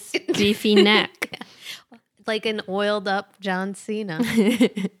Cena's beefy neck. Like an oiled up John Cena.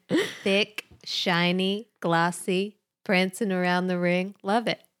 Thick, shiny, glossy, prancing around the ring. Love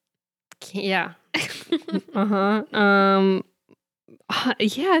it. Yeah.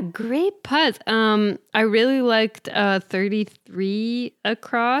 Yeah, great putts. I really liked 33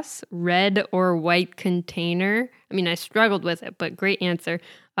 across, red or white container. I mean, I struggled with it, but great answer.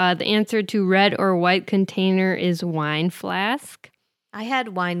 The answer to red or white container is wine flask. I had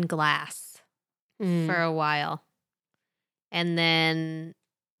wine glass for a while. And then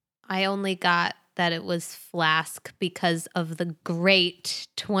I only got that it was Flask because of the great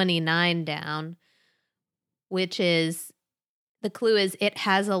 29 down, which is, the clue is it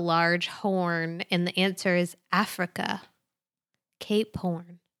has a large horn, and the answer is Africa. Cape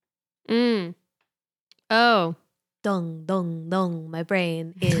Horn. Oh. Dong, dong, dong. My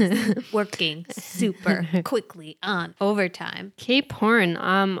brain is working super quickly on overtime. Cape Horn.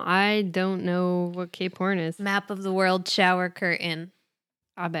 I don't know what Cape Horn is. Map of the world shower curtain.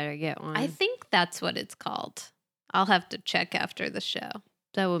 I better get one. I think that's what it's called. I'll have to check after the show.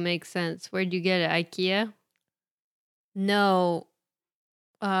 That would make sense. Where'd you get it? IKEA? No.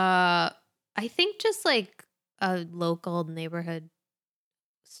 I think just like a local neighborhood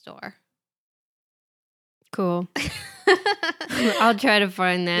store. Cool. I'll try to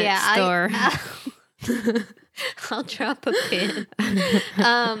find that store. I'll drop a pin.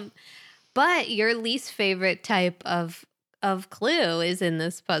 But your least favorite type of clue is in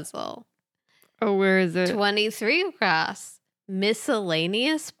this puzzle. Oh, where is it? 23 across.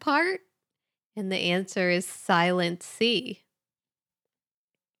 Miscellaneous part. And the answer is Silent C.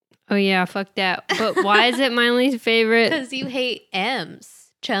 Oh, yeah, fuck that. But why is it my least favorite? Because you hate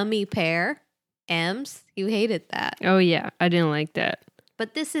M's. Chummy pair. M's. You hated that. Oh, yeah, I didn't like that.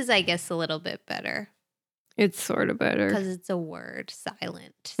 But this is, I guess, a little bit better. It's sort of better. Because it's a word.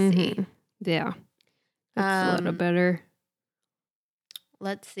 Silent C. Mm-hmm. Yeah. It's a little better.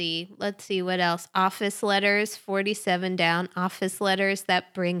 Let's see what else. Office letters, 47 down. Office letters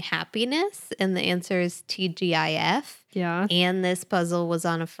that bring happiness. And the answer is TGIF. Yeah. And this puzzle was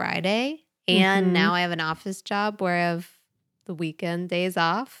on a Friday. And now I have an office job where I have the weekend days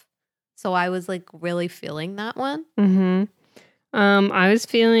off. So I was like really feeling that one. I was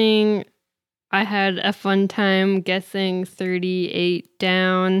feeling I had a fun time guessing 38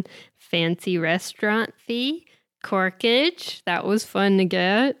 down. Fancy restaurant fee. Corkage, that was fun to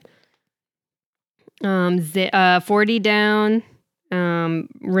get. 40 down,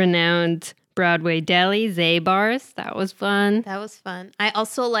 renowned Broadway deli, Zabar's, that was fun. That was fun. I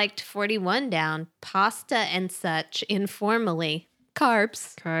also liked 41 down, pasta and such, informally.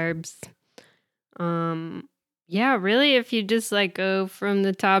 Carbs. Yeah, really, if you just like go from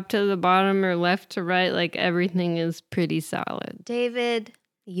the top to the bottom or left to right, like everything is pretty solid. David,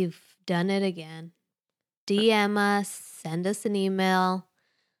 you've done it again. DM us, send us an email,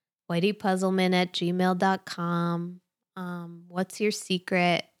 whiteypuzzleman@gmail.com. What's your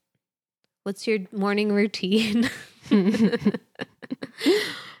secret? What's your morning routine?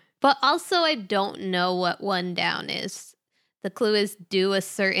 But also, I don't know what one down is. The clue is do a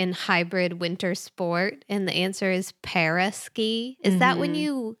certain hybrid winter sport, and the answer is paraski. Is that when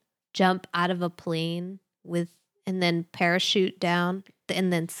you jump out of a plane and then parachute down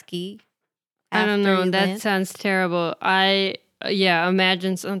and then ski? I don't know. That sounds terrible.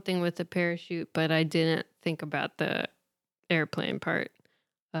 Imagine something with a parachute, but I didn't think about the airplane part.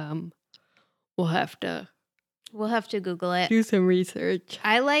 We'll have to Google it. Do some research.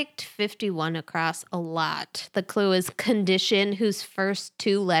 I liked 51 across a lot. The clue is condition whose first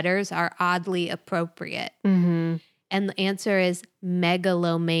two letters are oddly appropriate. And the answer is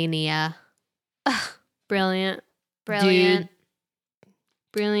megalomania. Ugh. Brilliant. Brilliant.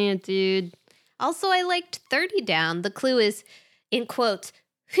 Dude. Also, I liked 30 down. The clue is, in quotes,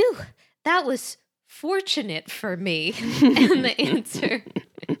 "Phew, that was fortunate for me." And the answer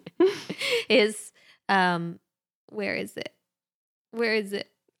is, where is it?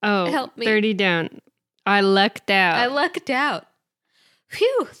 Oh, help me. 30 down. I lucked out.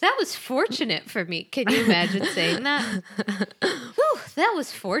 Phew, that was fortunate for me. Can you imagine saying that? Whew, that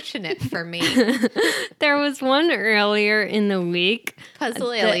was fortunate for me. There was one earlier in the week.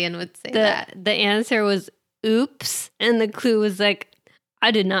 Puzzle Alien would say that. The answer was oops. And the clue was like,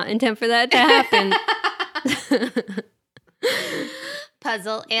 I did not intend for that to happen.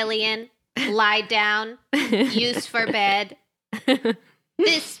 Puzzle Alien, lie down, use for bed.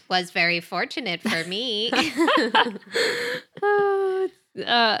 This was very fortunate for me.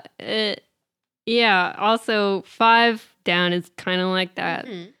 Yeah, also 5 down is kind of like that.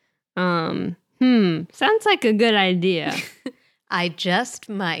 Sounds like a good idea. I just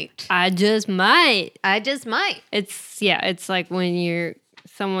might. It's like when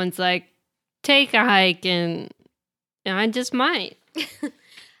someone's like, take a hike and I just might.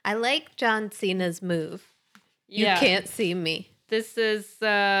 I like John Cena's move. You can't see me. This is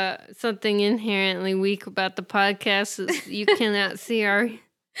something inherently weak about the podcast. You cannot see our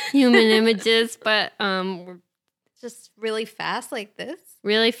human images, but we're just really fast like this.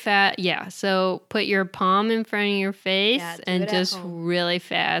 Really fast, yeah. So put your palm in front of your face and just home. really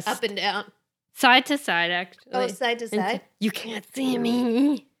fast. Up and down. Side to side, actually. Oh, side to side? You can't see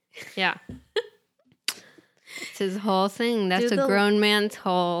me. Yeah. It's his whole thing. That's a grown man's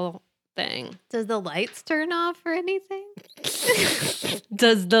whole thing. Does the lights turn off or anything?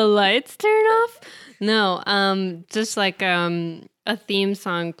 Does the lights turn off? No. Just like a theme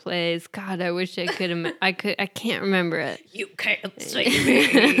song plays. God, I wish I could. I can't remember it. You can't see me.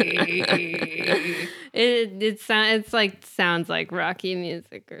 It's like sounds like Rocky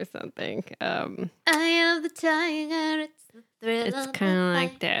music or something. I am the tiger. It's the thrill. It's kind of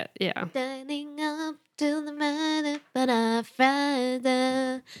like that. Yeah. Standing up to the matter, but I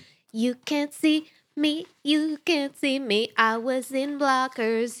rather. You can't see me. You can't see me. I was in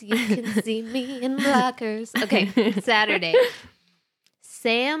blockers. You can see me in blockers. Okay, Saturday.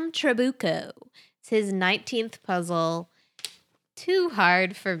 Sam Trabucco. It's his 19th puzzle. Too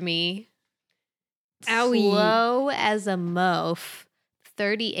hard for me. Owie. Slow as a moaf.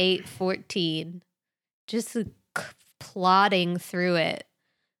 38-14. Just plodding through it.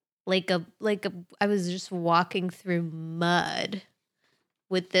 I was just walking through mud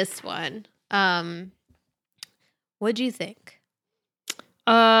with this one. What'd you think?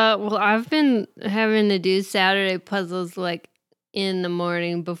 Well, I've been having to do Saturday puzzles like in the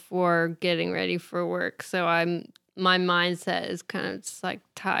morning before getting ready for work. So my mindset is kind of just like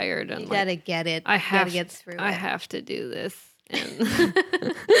tired and you gotta get it. I have to get through. I have to do this.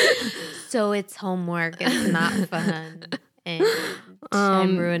 So it's homework. It's not fun. And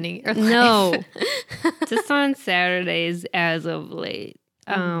I'm ruining your life. No. Just on Saturdays as of late.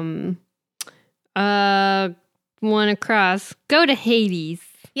 One across. Go to Hades.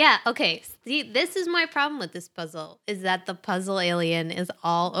 Yeah, okay. See, this is my problem with this puzzle, is that the puzzle alien is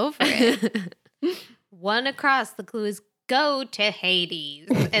all over it. One across, the clue is go to Hades.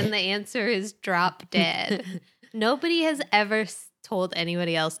 And the answer is drop dead. Nobody has ever told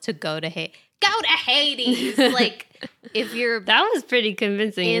anybody else to go to Hades. Go to Hades! Like, if you're... That was pretty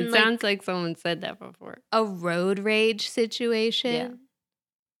convincing. It sounds like someone said that before. A road rage situation? Yeah.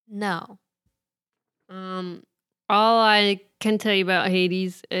 No. All I can tell you about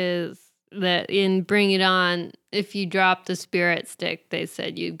Hades is that in Bring It On, if you drop the spirit stick, they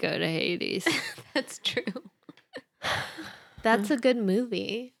said you'd go to Hades. That's true. That's a good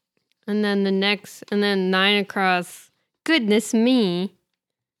movie. And then 9 across. Goodness me.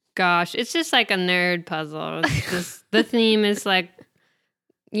 Gosh, it's just like a nerd puzzle. It's just, the theme is like,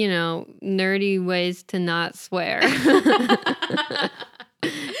 nerdy ways to not swear.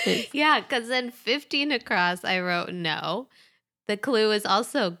 Yeah, because then 15 across, I wrote no. The clue is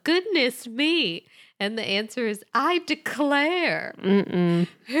also goodness me. And the answer is I declare.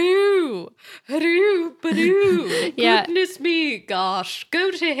 Who? Yeah. Goodness me, gosh.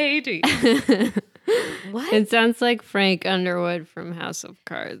 Go to Hades. What? It sounds like Frank Underwood from House of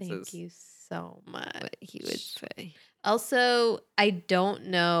Cards. Thank you so much. What he would say. Also, I don't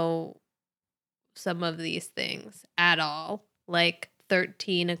know some of these things at all. Like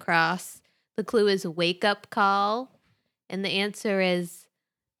 13 across. The clue is wake up call. And the answer is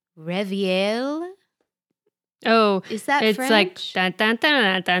Reviel. Oh, Is that it's French? like dun dun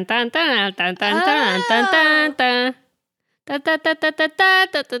dun dun dun dun dun dun dun dun dun dun. That's what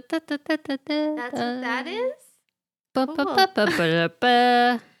that is? Oh,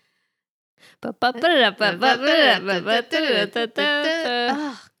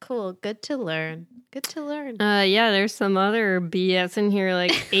 cool. Good to learn. Yeah, there's some other BS in here,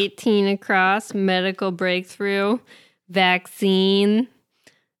 like 18 across, medical breakthrough, vaccine.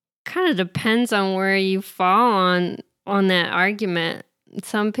 Kind of depends on where you fall on that argument.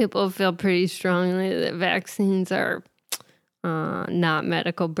 Some people feel pretty strongly that vaccines are not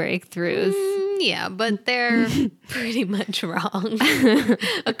medical breakthroughs. Yeah, but they're pretty much wrong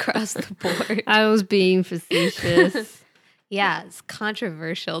across the board. I was being facetious. Yeah, it's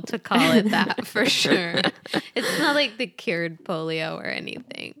controversial to call it that for sure. It's not like they cured polio or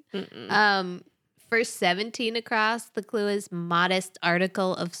anything. For 17 across, the clue is modest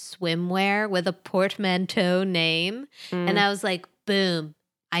article of swimwear with a portmanteau name. And I was like, boom,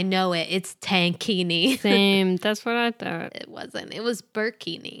 I know it. It's tankini. Same. That's what I thought. It wasn't. It was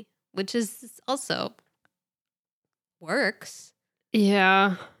burkini, which is also works.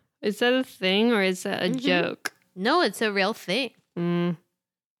 Yeah. Is that a thing or is that a joke? No, it's a real thing.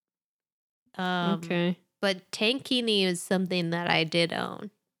 Okay. But tankini is something that I did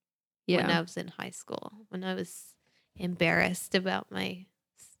own. Yeah. When I was in high school, when I was embarrassed about my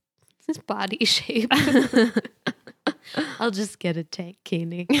body shape. I'll just get a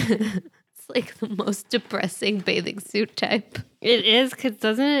tankini. It's like the most depressing bathing suit type. It is, because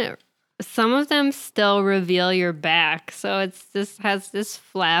doesn't it some of them still reveal your back. So it's just has this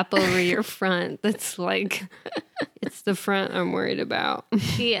flap over your front that's like, it's the front I'm worried about.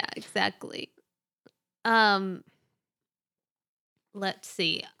 Yeah, exactly. Let's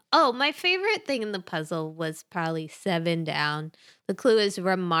see. Oh, my favorite thing in the puzzle was probably 7 down. The clue is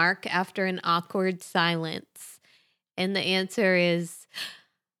remark after an awkward silence. And the answer is,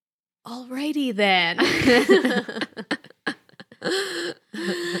 alrighty then.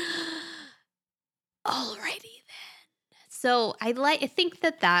 Alrighty then. So I think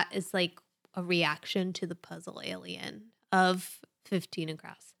that is like a reaction to the puzzle alien of 15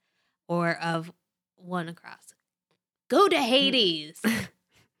 across or of 1 across. Go to Hades.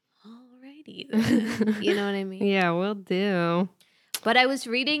 Alrighty then. You know what I mean? Yeah, will do. But I was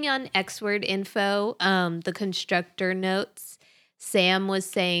reading on Xword Info, the constructor notes. Sam was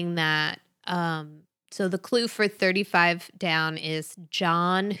saying that, so the clue for 35 down is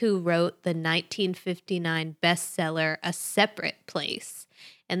John, who wrote the 1959 bestseller, A Separate Place.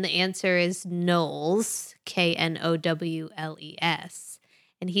 And the answer is Knowles, Knowles.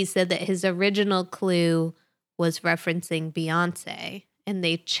 And he said that his original clue was referencing Beyonce, and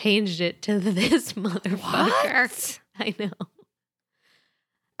they changed it to this motherfucker. What? I know.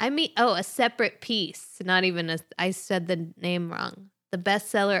 I mean, A Separate Piece. Not even I said the name wrong. The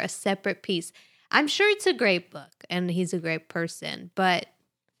bestseller, A Separate Piece. I'm sure it's a great book, and he's a great person, but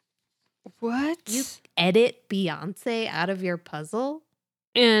What? you edit Beyonce out of your puzzle?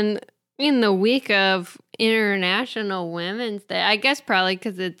 And in the week of International Women's Day, I guess probably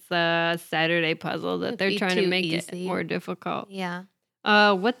because it's a Saturday puzzle that It'd they're be trying to too make easy. it more difficult. Yeah.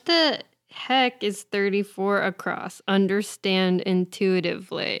 What the heck is 34 across? Understand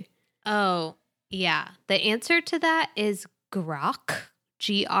intuitively. Oh, yeah. The answer to that is grok,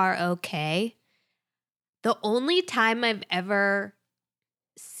 Grok. The only time I've ever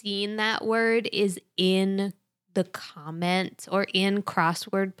seen that word is in the comments or in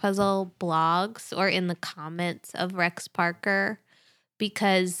crossword puzzle blogs or in the comments of Rex Parker,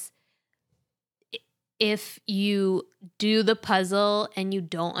 because if you do the puzzle and you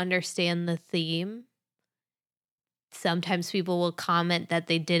don't understand the theme, sometimes people will comment that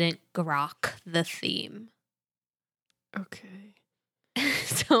they didn't grok the theme. Okay.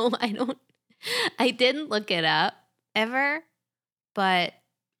 So I didn't look it up ever, but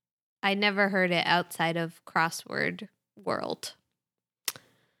I never heard it outside of crossword world.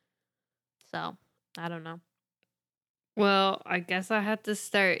 So I don't know. Well, I guess I have to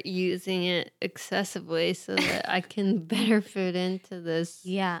start using it excessively so that I can better fit into this,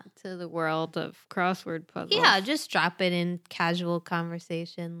 Yeah. to the world of crossword puzzles. Yeah, just drop it in casual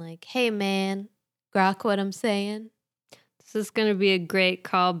conversation like, hey man, grok what I'm saying. This is going to be a great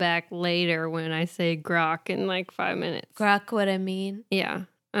callback later when I say grok in like 5 minutes. Grok what I mean. Yeah.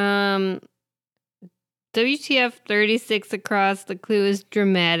 WTF 36 across, the clue is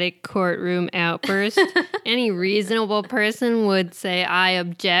dramatic courtroom outburst. Any reasonable person would say I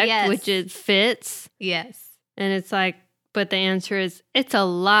object, Yes. which it fits. Yes. And it's like, but the answer is it's a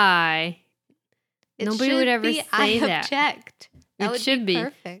lie. Nobody would ever say I that. object. That It would should be.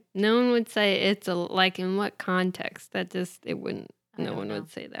 perfect. No one would say it's a, like, in what context? That just, it wouldn't, I no don't one know.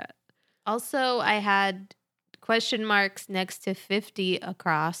 would say that. Also, I had question marks next to 50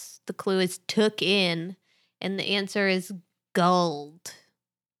 across. The clue is took in, and the answer is gulled.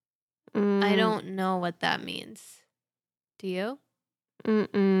 I don't know what that means. Do you?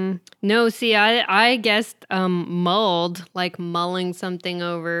 No, see, I guessed mulled, like mulling something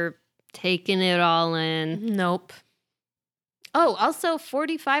over, taking it all in. Nope. Oh, also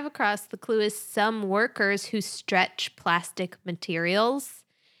 45 across. The clue is some workers who stretch plastic materials,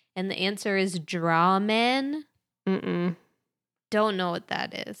 and the answer is drawmen. Don't know what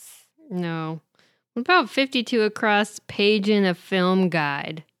that is. No. What about 52 across, page in a film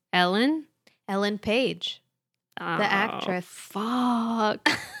guide? Ellen Page. The actress. Fuck.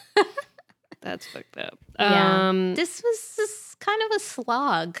 That's fucked up. Yeah. This was just kind of a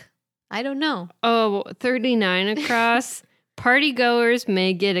slog. I don't know. Oh, 39 across. Party goers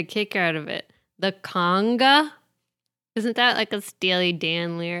may get a kick out of it. The conga? Isn't that like a Steely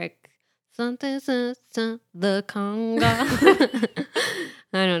Dan lyric? Something, the conga.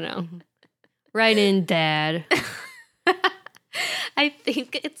 I don't know. Right in, Dad. I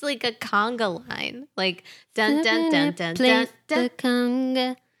think it's like a conga line. Like, dun, dun, dun, dun, dun, dun. The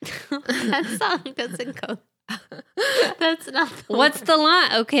conga. That song doesn't go. That's not the What's one. the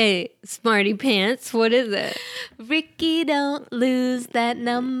line? Okay, Smarty Pants. What is it? Ricky, don't lose that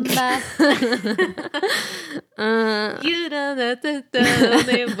number. You don't have to tell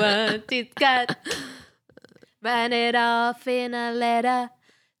me what it's got. Write it off in a letter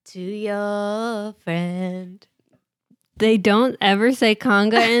to your friend. They don't ever say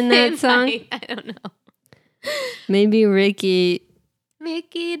conga in that song. I don't know. Maybe Ricky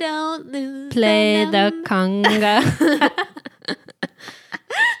Mickey, don't lose. play the conga.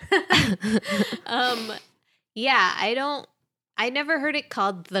 Yeah, I never heard it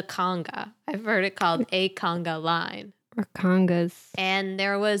called the conga. I've heard it called a conga line. Or congas. And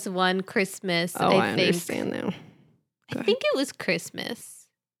there was one Christmas, Oh, I think. understand now. I think it was Christmas.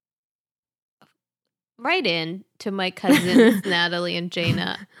 Right in to my cousins, Natalie and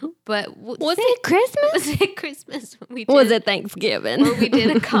Jaina. But Was it Christmas? Was it Christmas? When we did, Was it Thanksgiving? where we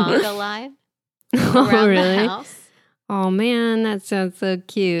did a conga line Oh, around really? the house Oh, man, that sounds so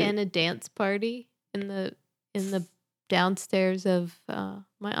cute. and a dance party in the downstairs of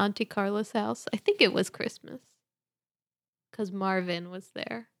my auntie Carla's house. I think it was Christmas because Marvin was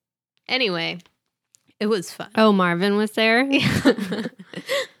there. Anyway, it was fun. Oh, Marvin was there?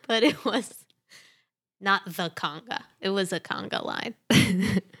 But it was not the conga. It was a conga line.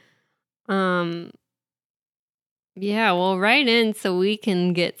 Yeah, well, write in so we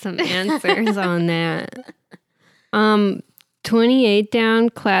can get some answers on that. 28 down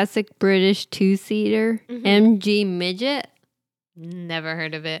classic British two-seater MG midget. Never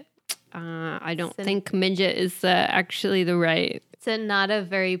heard of it. I don't think midget is actually the right. It's not a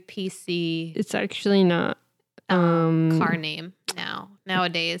very PC It's actually not. car name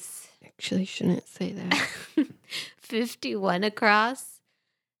nowadays. Actually, shouldn't say that. 51 across.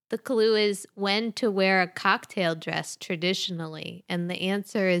 The clue is when to wear a cocktail dress traditionally, and the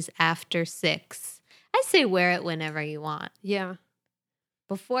answer is after 6. I say wear it whenever you want. Yeah.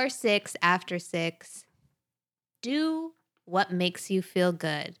 Before 6, after 6. Do what makes you feel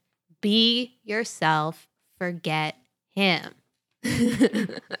good. Be yourself. Forget him.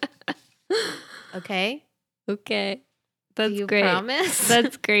 Okay? Okay. That's Do you great. promise?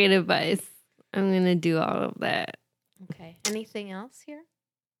 That's great advice. I'm going to do all of that. Okay. Anything else here?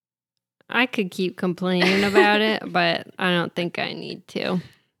 I could keep complaining about it, but I don't think I need to.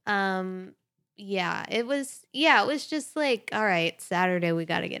 Yeah, it was just like, all right, Saturday, we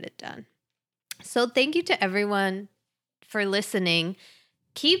got to get it done. So thank you to everyone for listening.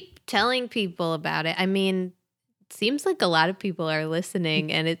 Keep telling people about it. I mean, it seems like a lot of people are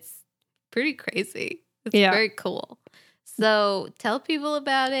listening and it's pretty crazy. It's very cool. So tell people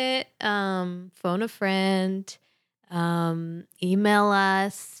about it. Phone a friend. Email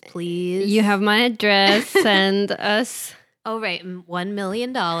us, please. You have my address. Send us Oh, right. $1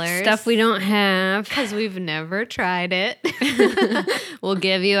 million. stuff we don't have. Because we've never tried it. We'll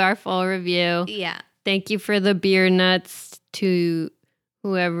give you our full review. Yeah. Thank you for the beer nuts to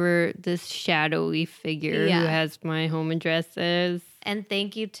whoever this shadowy figure who has my home address is. And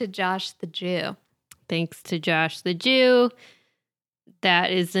thank you to Josh the Jew. Thanks to Josh the Jew. That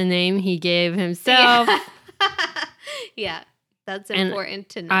is the name he gave himself. Yeah, that's important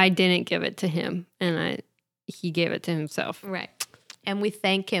to know. I didn't give it to him, and he gave it to himself. Right. And we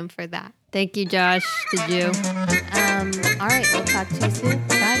thank him for that. Thank you, Josh the Jew. All right, we'll talk to you soon.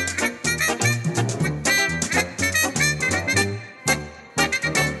 Bye.